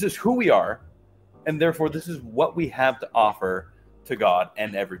 this is who we are, and therefore this is what we have to offer to God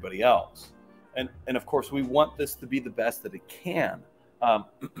and everybody else. And of course, we want this to be the best that it can.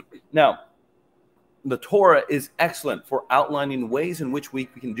 Now, the Torah is excellent for outlining ways in which we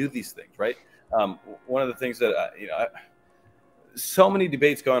can do these things, right? One of the things that, you know, so many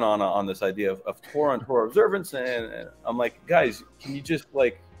debates going on this idea of Torah and Torah observance, and I'm like, guys, can you just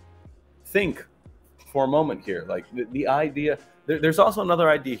like think for a moment here? Like the idea, there's also another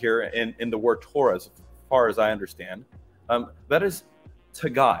idea here in the word Torah, as far as I understand, that is to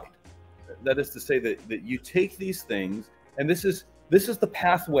guide. That is to say that you take these things, and this is the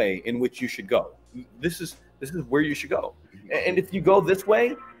pathway in which you should go. This is where you should go. And if you go this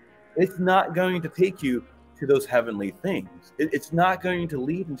way, it's not going to take you to those heavenly things. It's not going to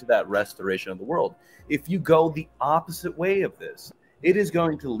lead into that restoration of the world. If you go the opposite way of this, it is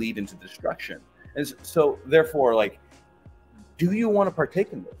going to lead into destruction. And so therefore, like, do you want to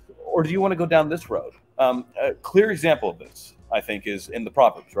partake in this, or do you want to go down this road? A clear example of this, I think, is in the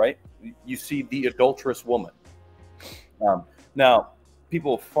Proverbs, right? You see the adulterous woman. Now,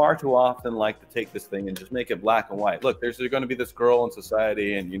 people far too often like to take this thing and just make it black and white. Look, there's going to be this girl in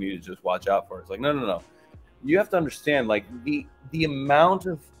society, and you need to just watch out for her. It's like, no. You have to understand, like, the amount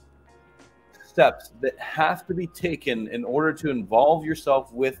of steps that have to be taken in order to involve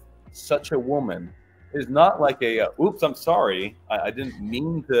yourself with such a woman is not like a oops, I'm sorry, I didn't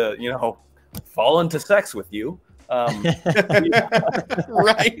mean to, you know, fall into sex with you.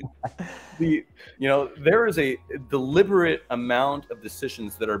 Right. You know, there is a deliberate amount of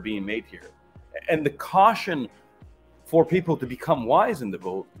decisions that are being made here, and the caution for people to become wise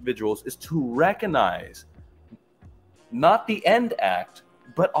individuals is to recognize not the end act,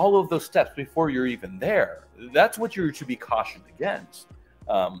 but all of those steps before you're even there. That's what you should be cautioned against.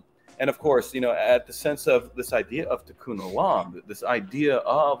 And of course, you know, at the sense of this idea of Tikkun Olam, this idea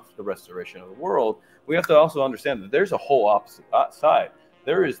of the restoration of the world, we have to also understand that there's a whole opposite side.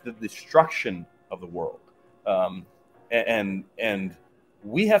 There is the destruction of the world, and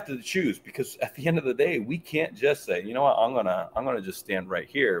we have to choose, because at the end of the day, we can't just say, you know what, I'm gonna just stand right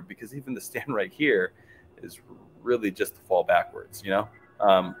here, because even the stand right here is really just to fall backwards, you know.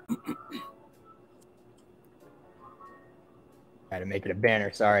 Try to make it a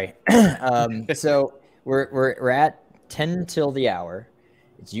banner. Sorry. So we're at 10 till the hour.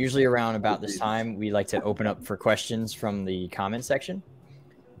 It's usually around about this time. We like to open up for questions from the comment section.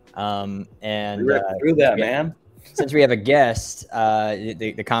 And through that, man. Since we have a guest,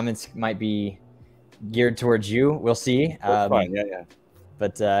 the comments might be geared towards you. We'll see. That's fine. Yeah.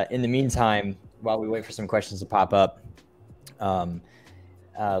 But in the meantime, while we wait for some questions to pop up,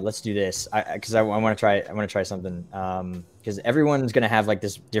 let's do this, because I want to try something, because everyone's going to have like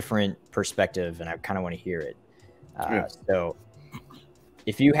this different perspective, and I kind of want to hear it. So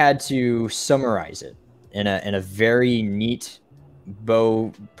if you had to summarize it in a very neat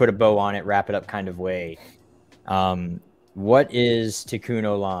bow, put a bow on it, wrap it up kind of way, what is Tikkun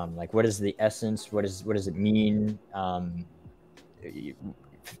Olam? Like, what is the essence? What does it mean?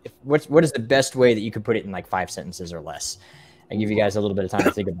 What is the best way that you could put it in like 5 sentences or less? I give you guys a little bit of time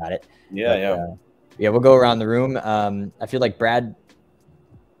to think about it. Yeah. We'll go around the room. I feel like Brad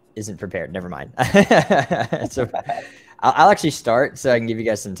isn't prepared. Never mind. So I'll actually start so I can give you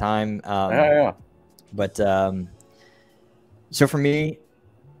guys some time. But so for me,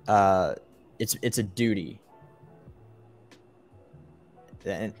 it's a duty,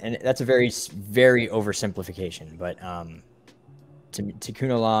 and that's a very, very oversimplification. But Tikkun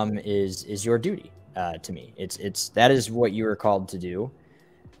Olam is your duty. To me, that is what you are called to do.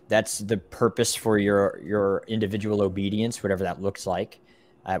 That's the purpose for your individual obedience, whatever that looks like.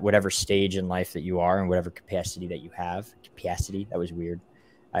 at whatever stage in life that you are and whatever capacity that you have. Capacity, that was weird.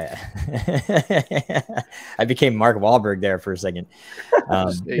 I became Mark Wahlberg there for a second.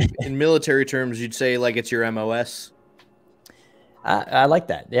 In military terms, you'd say like it's your MOS. I like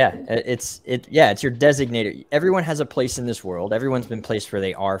that. Yeah, it's your designator. Everyone has a place in this world. Everyone's been placed where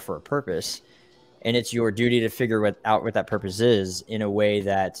they are for a purpose, and it's your duty to figure out what that purpose is in a way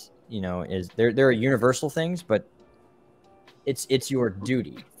that, you know, is there are universal things, but it's your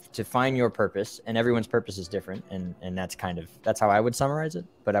duty to find your purpose, and everyone's purpose is different, and that's how I would summarize it.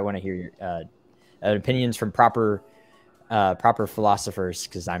 But I want to hear your opinions from proper philosophers,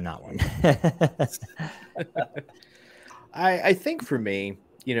 because I'm not one. I think for me,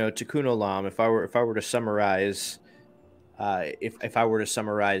 you know, Tikkun Olam, if I were to summarize, if I were to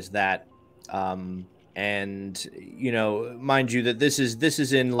summarize that, and, you know, mind you that this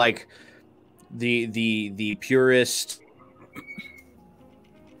is in like the purest,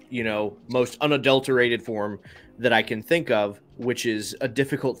 you know, most unadulterated form that I can think of, which is a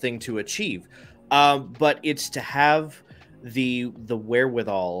difficult thing to achieve. But it's to have the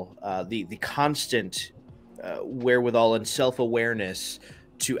wherewithal, the constant wherewithal and self-awareness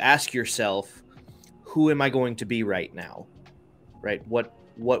to ask yourself, who am I going to be right now? Right?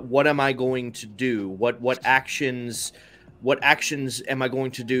 What am I going to do? What actions am I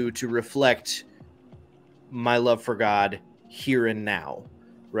going to do to reflect my love for God here and now?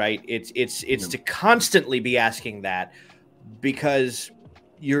 Right? It's to constantly be asking that, because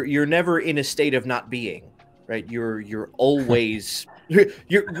you're never in a state of not being, right? You're always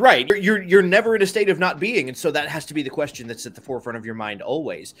you're right. You're never in a state of not being, and so that has to be the question that's at the forefront of your mind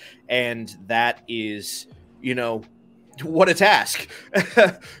always. And that is, you know, what a task,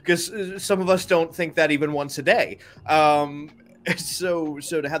 because some of us don't think that even once a day. So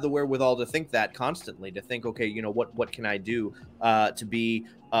to have the wherewithal to think that constantly, to think, okay, you know, what can I do to be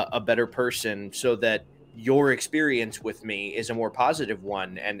a better person, so that your experience with me is a more positive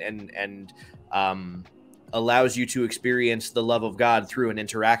one, and allows you to experience the love of God through an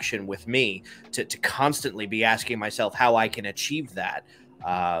interaction with me, to constantly be asking myself how I can achieve that.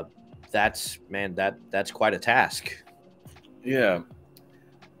 That's quite a task. Yeah.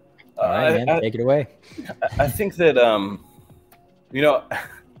 All right, man, take it away. I think that, you know,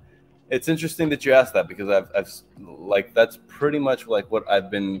 it's interesting that you asked that, because I've like, that's pretty much like what I've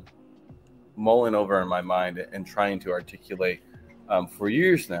been mulling over in my mind and trying to articulate for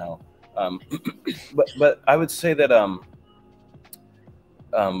years now. But I would say that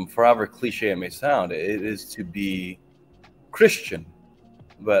for however cliche it may sound, it is to be Christian.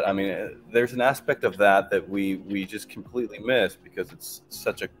 But I mean, there's an aspect of that we just completely miss, because it's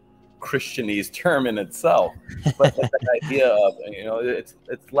such a Christianese term in itself. But that idea of, you know, it's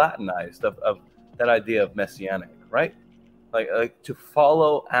Latinized, of that idea of messianic, right? Like to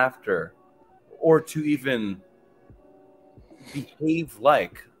follow after, or to even behave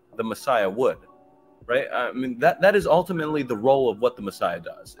like the Messiah would, right? I mean, that is ultimately the role of what the Messiah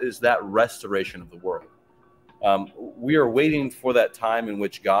does, is that restoration of the world. We are waiting for that time in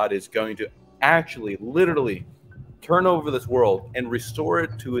which God is going to actually, literally turn over this world and restore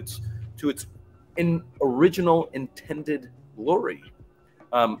it to its original intended glory.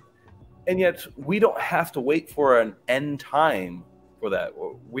 And yet we don't have to wait for an end time for that.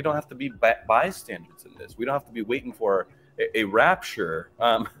 We don't have to be bystanders in this. We don't have to be waiting for a rapture.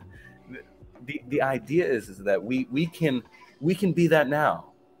 The idea is that we can be that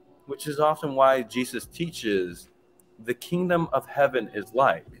now, which is often why Jesus teaches the kingdom of heaven is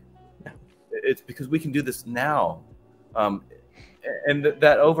like. It's because we can do this now. And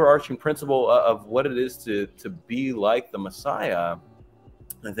that overarching principle of what it is to be like the Messiah,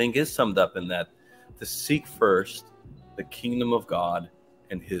 I think, is summed up in that: to seek first the kingdom of God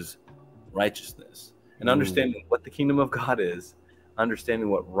and his righteousness. And understanding what the kingdom of God is, understanding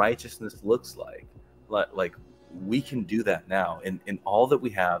what righteousness looks like we can do that now in all that we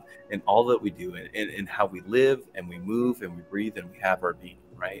have, in all that we do, in how we live and we move and we breathe and we have our being,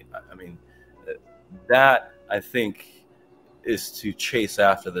 right? I mean, that, I think, is to chase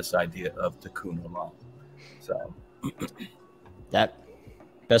after this idea of Tikkun Olam. So that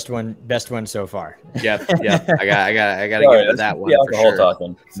best one so far. Yeah. I gotta give it that one for sure.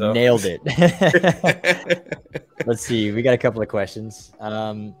 Talking, so. Nailed it. Let's see. We got a couple of questions.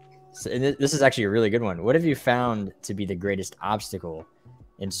 And this is actually a really good one. What have you found to be the greatest obstacle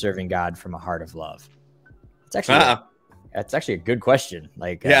in serving God from a heart of love? It's actually a good question.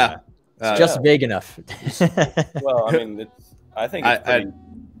 Like, it's just big enough. Well, I mean, I think it's pretty...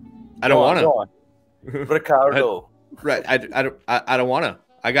 I don't want to. Ricardo. Right. I don't want to.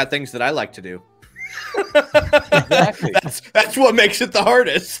 I got things that I like to do. Exactly. That's what makes it the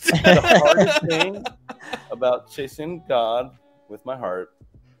hardest. The hardest thing about chasing God with my heart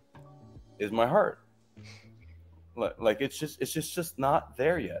is my heart. Like it's just not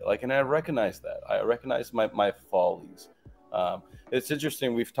there yet. Like, and I recognize that. I recognize my follies. It's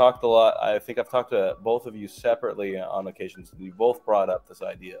interesting. We've talked a lot. I think I've talked to both of you separately on occasions, and you both brought up this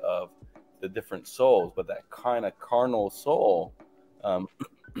idea of the different souls, but that kind of carnal soul.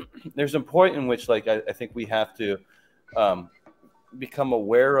 There's a point in which, like, I think we have to become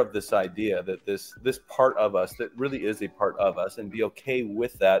aware of this idea that this part of us that really is a part of us, and be okay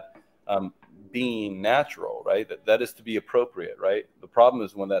with that being natural, right? That is to be appropriate, right? The problem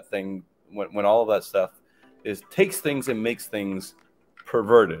is when that thing, when all of that stuff takes things and makes things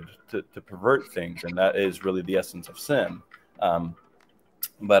perverted, to pervert things, and that is really the essence of sin.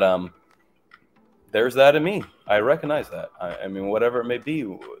 But there's that in me. I recognize that. I mean, whatever it may be,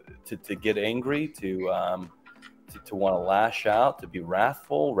 to get angry, to want to lash out, to be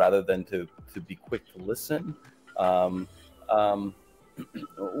wrathful rather than to be quick to listen,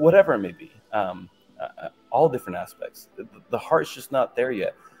 whatever it may be, all different aspects. The heart's just not there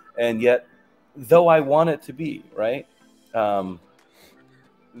yet, and yet, though I want it to be, right, I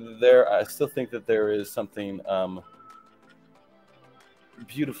still think that there is something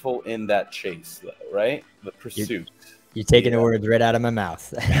beautiful in that chase, though, right? The pursuit. You're taking the words right out of my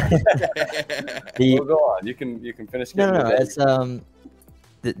mouth. Well, go on. You can finish. No. It's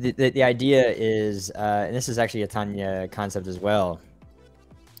the idea is, and this is actually a Tanya concept as well.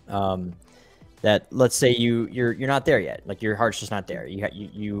 That, let's say you're not there yet. Like, your heart's just not there.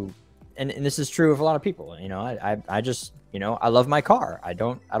 You and this is true of a lot of people. You know, I just, you know, I love my car. I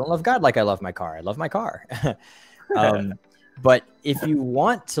don't love God like I love my car. I love my car. But if you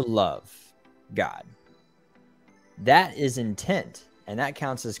want to love God, that is intent, and that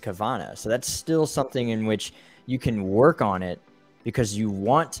counts as kavana. So that's still something in which you can work on it because you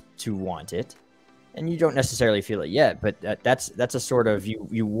want to want it, and you don't necessarily feel it yet. But that's a sort of,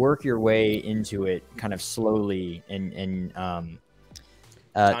 you work your way into it kind of slowly. And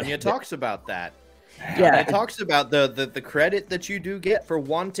Tanya talks about that. Yeah, it talks about the credit that you do get for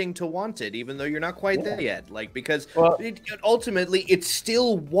wanting to want it, even though you're not quite there yet. Like, because ultimately, it's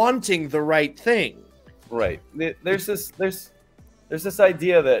still wanting the right thing. Right. There's this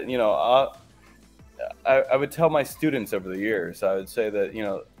idea that, you know, I would tell my students over the years. I would say that, you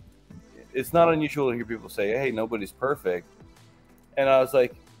know, it's not unusual to hear people say, "Hey, nobody's perfect," and I was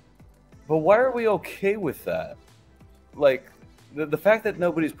like, "But why are we okay with that? Like, the fact that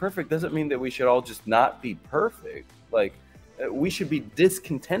nobody's perfect doesn't mean that we should all just not be perfect. Like, we should be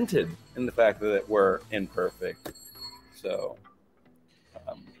discontented in the fact that we're imperfect." So,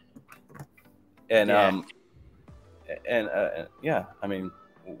 yeah, I mean,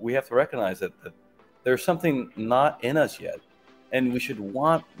 we have to recognize that there's something not in us yet, and we should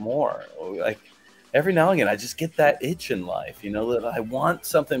want more. Like, every now and again, I just get that itch in life, you know, that I want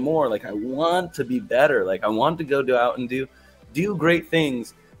something more. Like, I want to be better. Like, I want to go out and do great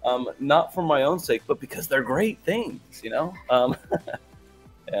things, not for my own sake, but because they're great things, you know.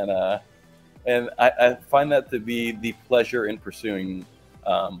 And I find that to be the pleasure in pursuing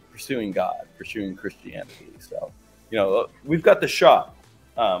God, pursuing Christianity. So, you know, we've got the shop.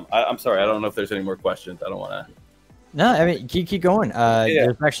 I'm sorry, I don't know if there's any more questions. I don't want to. No, I mean, keep going.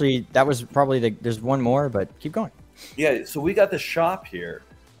 There's actually, that was probably there's one more, but keep going. Yeah, so we got the shop here.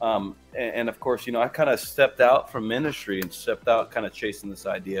 And of course, you know, I kind of stepped out from ministry and stepped out kind of chasing this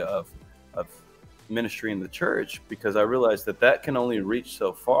idea of ministry in the church, because I realized that can only reach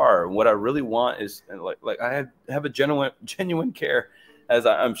so far. What I really want is, like I have a genuine care, as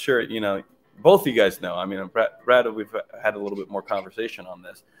I'm sure, you know, both of you guys know. I mean, Brad, we've had a little bit more conversation on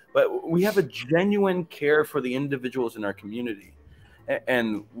this, but we have a genuine care for the individuals in our community.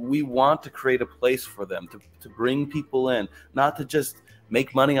 And we want to create a place for them, to bring people in, not to just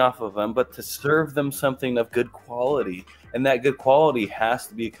make money off of them, but to serve them something of good quality. And that good quality has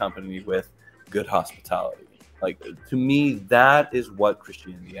to be accompanied with good hospitality. Like, to me, that is what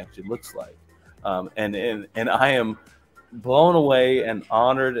Christianity actually looks like. And I am blown away and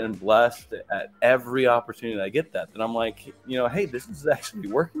honored and blessed at every opportunity I get that. And I'm like, you know, hey, this is actually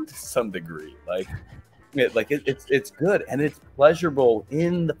working to some degree. Like, it's good, and it's pleasurable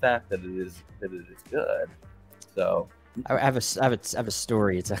in the fact that it is good. So I have a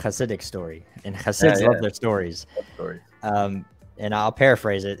story. It's a Hasidic story, and Hasids love their stories. And I'll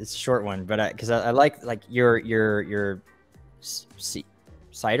paraphrase it. It's a short one, but because I like your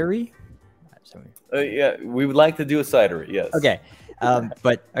cidery. Yeah, we would like to do a cidery. Yes. Okay.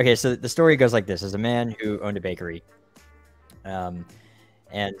 But okay, so the story goes like this: there's a man who owned a bakery,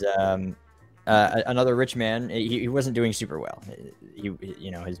 another rich man. He wasn't doing super well.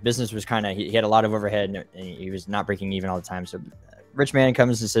 His business was kind of, he had a lot of overhead, and he was not breaking even all the time. So rich man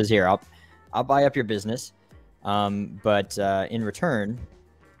comes and says, here, I'll buy up your business. But in return,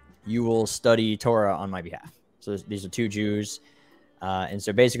 you will study Torah on my behalf. So these are two Jews. And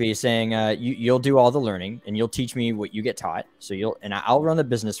so basically he's saying, you'll do all the learning and you'll teach me what you get taught. So I'll run the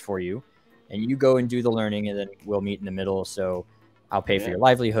business for you, and you go and do the learning, and then we'll meet in the middle. So I'll pay for your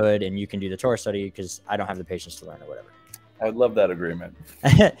livelihood, and you can do the Torah study because I don't have the patience to learn or whatever. I would love that agreement.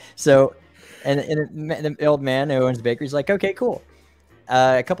 So, and the old man who owns the bakery is like, okay, cool.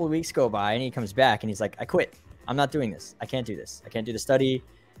 A couple of weeks go by, and he comes back, and he's like, I quit. I'm not doing this. I can't do this. I can't do the study.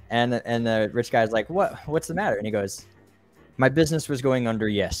 And the rich guy's like, what's the matter? And he goes, my business was going under,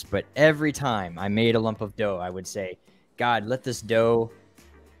 yes, but every time I made a lump of dough, I would say, God, let this dough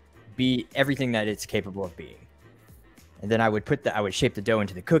be everything that it's capable of being. And then I would shape the dough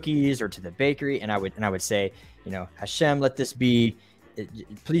into the cookies or to the bakery, and I would say, Hashem, let this be,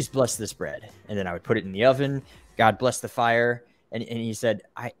 please bless this bread. And then I would put it in the oven. God bless the fire. And he said,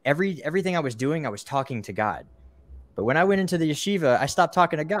 everything I was doing, I was talking to God. But when I went into the yeshiva, I stopped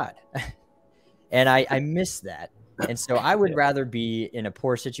talking to God. And I miss that. And so I would rather be in a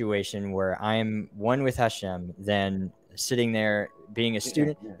poor situation where I'm one with Hashem than sitting there being a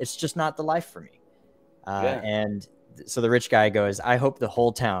student. It's just not the life for me. And so the rich guy goes, I hope the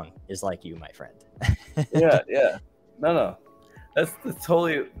whole town is like you, my friend. Yeah. No. That's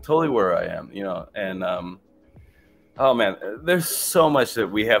totally where I am, and oh man, there's so much that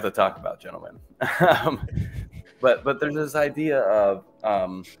we have to talk about, gentlemen. But there's this idea of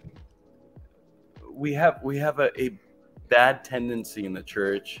we have a bad tendency in the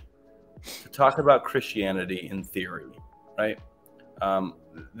church to talk about Christianity in theory, right?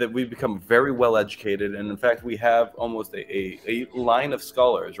 That we've become very well educated, and in fact, we have almost a line of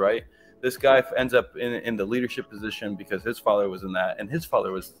scholars, right? This guy ends up in the leadership position because his father was in that, and his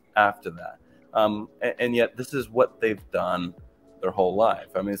father was after that. And yet, this is what they've done their whole life.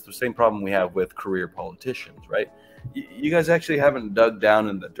 I mean, it's the same problem we have with career politicians, right? You guys actually haven't dug down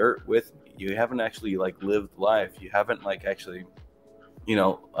in the dirt with me. You haven't actually lived life. You haven't actually,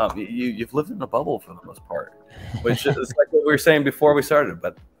 you've lived in a bubble for the most part, which is like what we were saying before we started.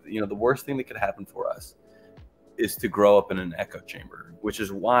 But the worst thing that could happen for us is to grow up in an echo chamber, which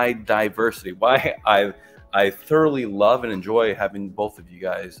is why diversity, why I thoroughly love and enjoy having both of you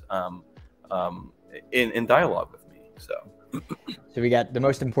guys in dialogue with me. So we got the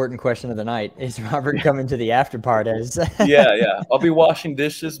most important question of the night. Is Robert coming to the after parties? Yeah. I'll be washing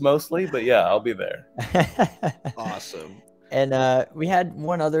dishes mostly, but yeah, I'll be there. Awesome. And we had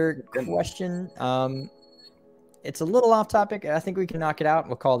one other question. It's a little off topic. I think we can knock it out.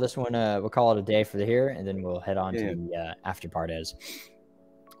 We'll call this one. We'll call it a day for here, and then we'll head on to the after parties.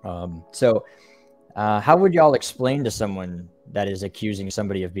 So how would y'all explain to someone that is accusing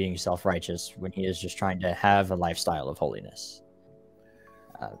somebody of being self-righteous when he is just trying to have a lifestyle of holiness?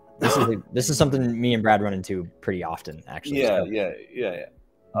 This is something me and Brad run into pretty often, actually. Yeah.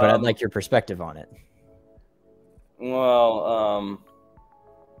 But I'd like your perspective on it. Well,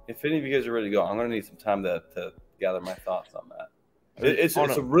 if any of you guys are ready to go, I'm going to need some time to gather my thoughts on that. It's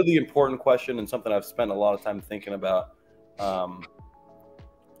a really important question and something I've spent a lot of time thinking about. I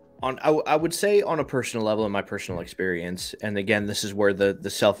would say on a personal level, in my personal experience, and again, this is where the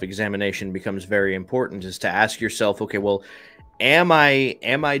self-examination becomes very important, is to ask yourself, okay, well, am I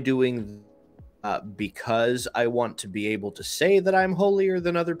doing because I want to be able to say that I'm holier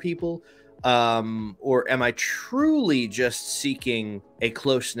than other people, or am I truly just seeking a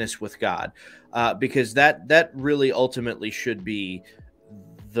closeness with God? Because that really ultimately should be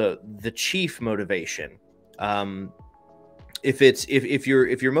the chief motivation. If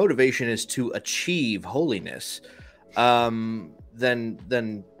your motivation is to achieve holiness, then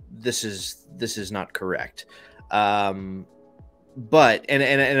this is not correct. But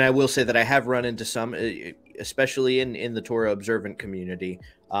I will say that I have run into some, especially in the Torah observant community,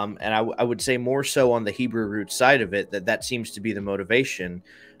 and I would say more so on the Hebrew root side of it, that seems to be the motivation.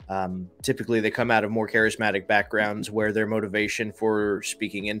 Typically, they come out of more charismatic backgrounds where their motivation for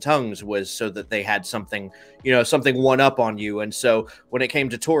speaking in tongues was so that they had something one up on you. And so when it came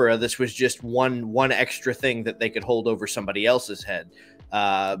to Torah, this was just one extra thing that they could hold over somebody else's head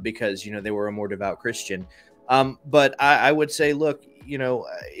because they were a more devout Christian. But I would say, look,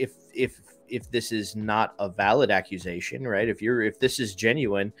 if this is not a valid accusation, right? If this is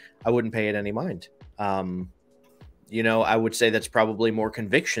genuine, I wouldn't pay it any mind. I would say that's probably more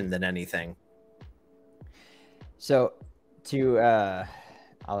conviction than anything. So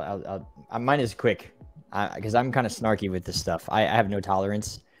mine is quick because I'm kind of snarky with this stuff. I have no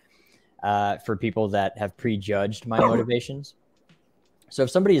tolerance. for people that have prejudged my motivations. So if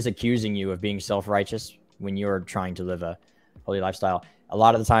somebody is accusing you of being self-righteous when you're trying to live a holy lifestyle, a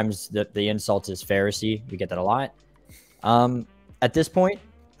lot of the times the insult is Pharisee. We get that a lot. At this point,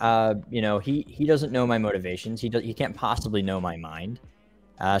 you know, he doesn't know my motivations. He can't possibly know my mind.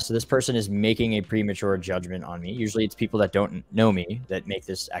 So this person is making a premature judgment on me. Usually it's people that don't know me that make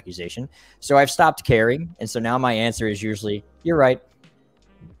this accusation. So I've stopped caring. And so now my answer is usually, you're right.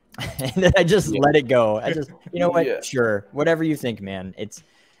 And then I just let it go. I just, you know what? Sure. Whatever you think, man.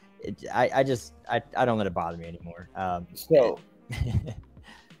 I don't let it bother me anymore. So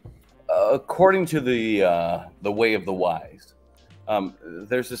according to the way of the wise,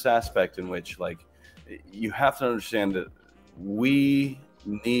 there's this aspect in which, like, you have to understand that we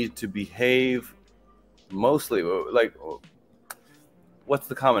need to behave mostly like, what's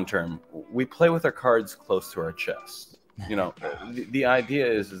the common term? We play with our cards close to our chest. You know, the idea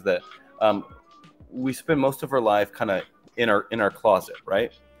is that we spend most of our life kind of in our closet,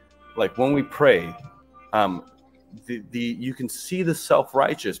 right? Like when we pray, you can see the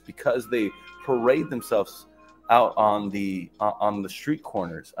self-righteous because they parade themselves out on the street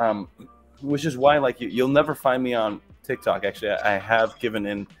corners, which is why, like, you'll never find me on TikTok. Actually, I have given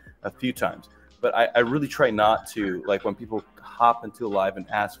in a few times, but I really try not to, like, when people hop into live and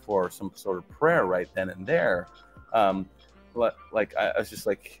ask for some sort of prayer right then and there. Like I was just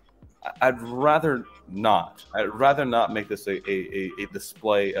like, I'd rather not make this a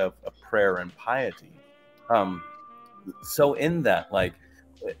display of prayer and piety. So in that, like,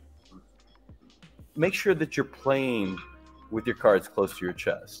 make sure that you're playing with your cards close to your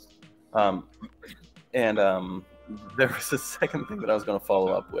chest. And there was a second thing that I was going to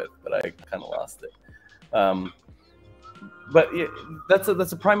follow up with, but I kind of lost it. But yeah, that's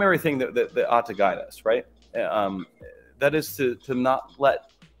a primary thing that ought to guide us, right? That is to not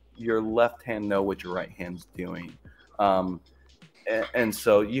let your left hand know what your right hand's doing. And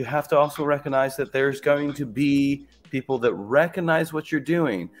so you have to also recognize that there's going to be people that recognize what you're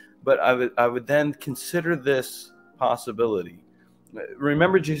doing. But I would then consider this possibility.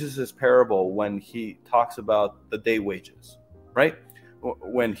 Remember Jesus's parable when he talks about the day wages, right?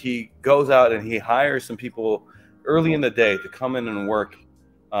 When he goes out and he hires some people early in the day to come in and work.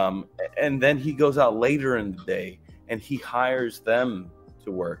 And then he goes out later in the day and he hires them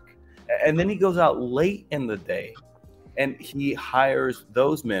to work. And then he goes out late in the day and he hires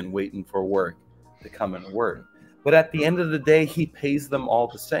those men waiting for work to come and work. But at the end of the day, he pays them all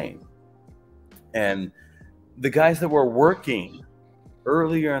the same. And the guys that were working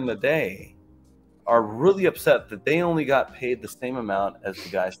earlier in the day are really upset that they only got paid the same amount as the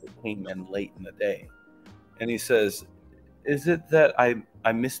guys that came in late in the day. And he says, is it that I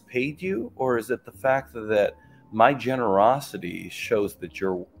mispaid you, or is it the fact that my generosity shows that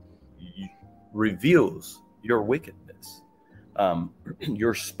reveals your wickedness,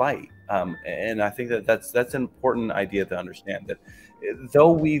 your spite? And I think that's an important idea to understand, that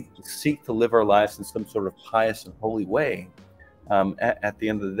though we seek to live our lives in some sort of pious and holy way, at the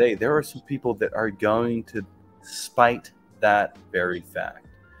end of the day, there are some people that are going to spite that very fact.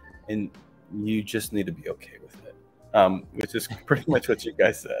 And you just need to be okay with it. Which is pretty much what you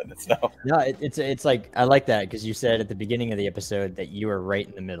guys said. So no, it's like, I like that because you said at the beginning of the episode that you were right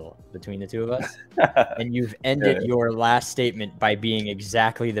in the middle between the two of us, and you've ended your last statement by being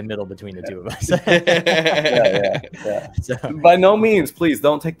exactly the middle between the two of us. Yeah. So, by no means, please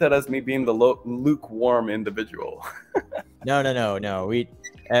don't take that as me being the lukewarm individual. No.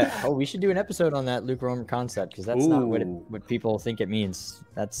 We should do an episode on that lukewarm concept, because that's not what people think it means.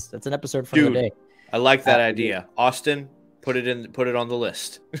 That's an episode for another day. I like that idea. Austin, put it on the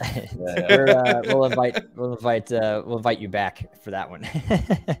list. We'll invite you back for that one.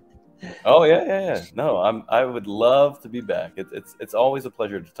 Oh yeah. No, I would love to be back. It's always a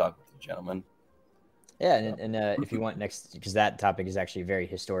pleasure to talk with you, gentlemen. Yeah, and if you want next, because that topic is actually very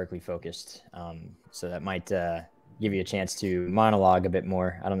historically focused, so that might give you a chance to monologue a bit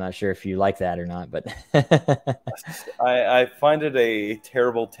more. I'm not sure if you like that or not, but I find it a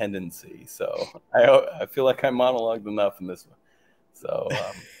terrible tendency. So I feel like I monologued enough in this one. So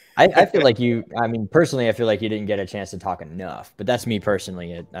I feel like personally, I feel like you didn't get a chance to talk enough, but that's me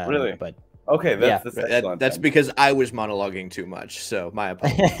personally. Really? But okay, that's because I was monologuing too much. So my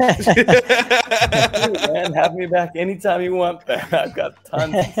apologies. Man, have me back anytime you want. I've got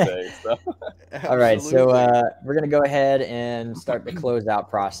tons to say. So. All right, so we're gonna go ahead and start the closeout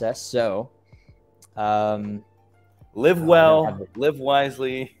process. So, live well, live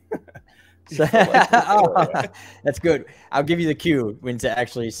wisely. So, that's good. I'll give you the cue when to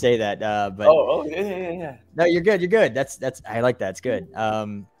actually say that. But yeah. No, you're good. That's I like that. It's good.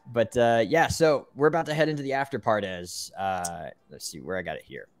 But yeah, so we're about to head into the after part. As let's see where I got it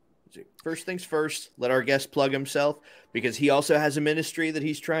here. First things first, let our guest plug himself, because he also has a ministry that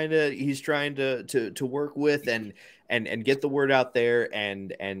he's trying to work with and get the word out there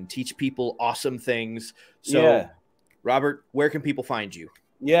and teach people awesome things. So, Yeah. Robert, where can people find you?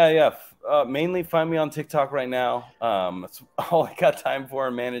 Yeah. Mainly find me on TikTok right now. That's all I got time for,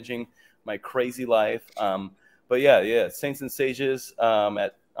 managing my crazy life. But yeah, Saints and Sages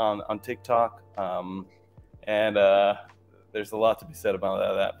on TikTok. And there's a lot to be said about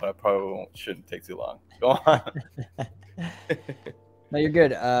that, but I probably shouldn't take too long. Go on. No, you're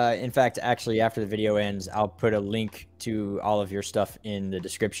good. In fact, actually, after the video ends, I'll put a link to all of your stuff in the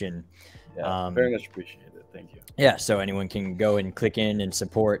description. Yeah, very much appreciate it. Thank you. Yeah, so anyone can go and click in and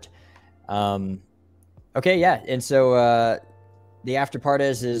support. Okay, yeah, and so the after part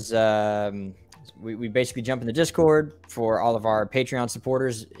is we basically jump in the Discord for all of our Patreon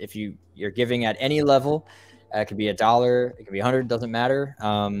supporters. If you're giving at any level, it could be $1, it could be 100, doesn't matter.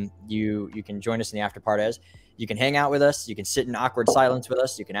 You can join us in the after part. You can hang out with us. You can sit in awkward silence with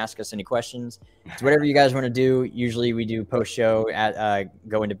us. You can ask us any questions. It's whatever you guys want to do. Usually we do post show,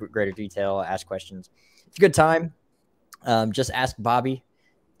 go into greater detail, ask questions. It's a good time. Just ask Bobby.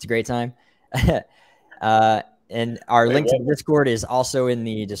 It's a great time. And our link to the Discord is also in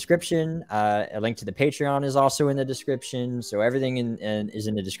the description. A link to the Patreon is also in the description. So everything is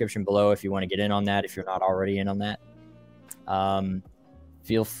in the description below if you want to get in on that, if you're not already in on that.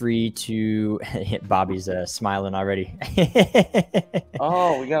 Feel free to hit Bobby's smiling already.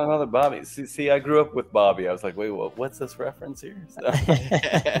 Oh, we got another Bobby. See, I grew up with Bobby. I was like, wait, what's this reference here? So.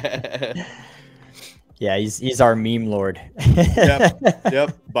 Yeah, he's our meme lord.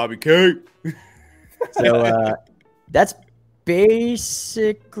 Yep, Bobby K. So that's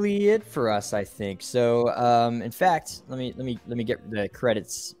basically it for us, I think. So in fact, let me get the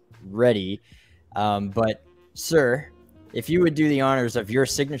credits ready. But sir, if you would do the honors of your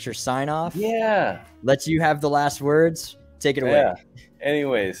signature sign off, let you have the last words. Take it away. Yeah.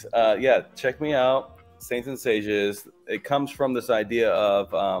 Anyways, check me out, Saints and Sages. It comes from this idea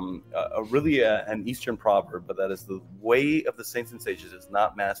of an Eastern proverb, but that is the way of the Saints and Sages is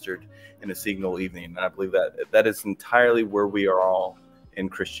not mastered in a single evening. And I believe that is entirely where we are all in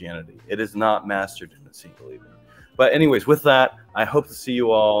Christianity. It is not mastered in a single evening. But anyways, with that, I hope to see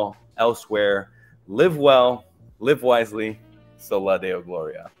you all elsewhere. Live well, live wisely. Sola Deo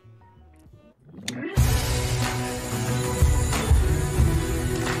Gloria.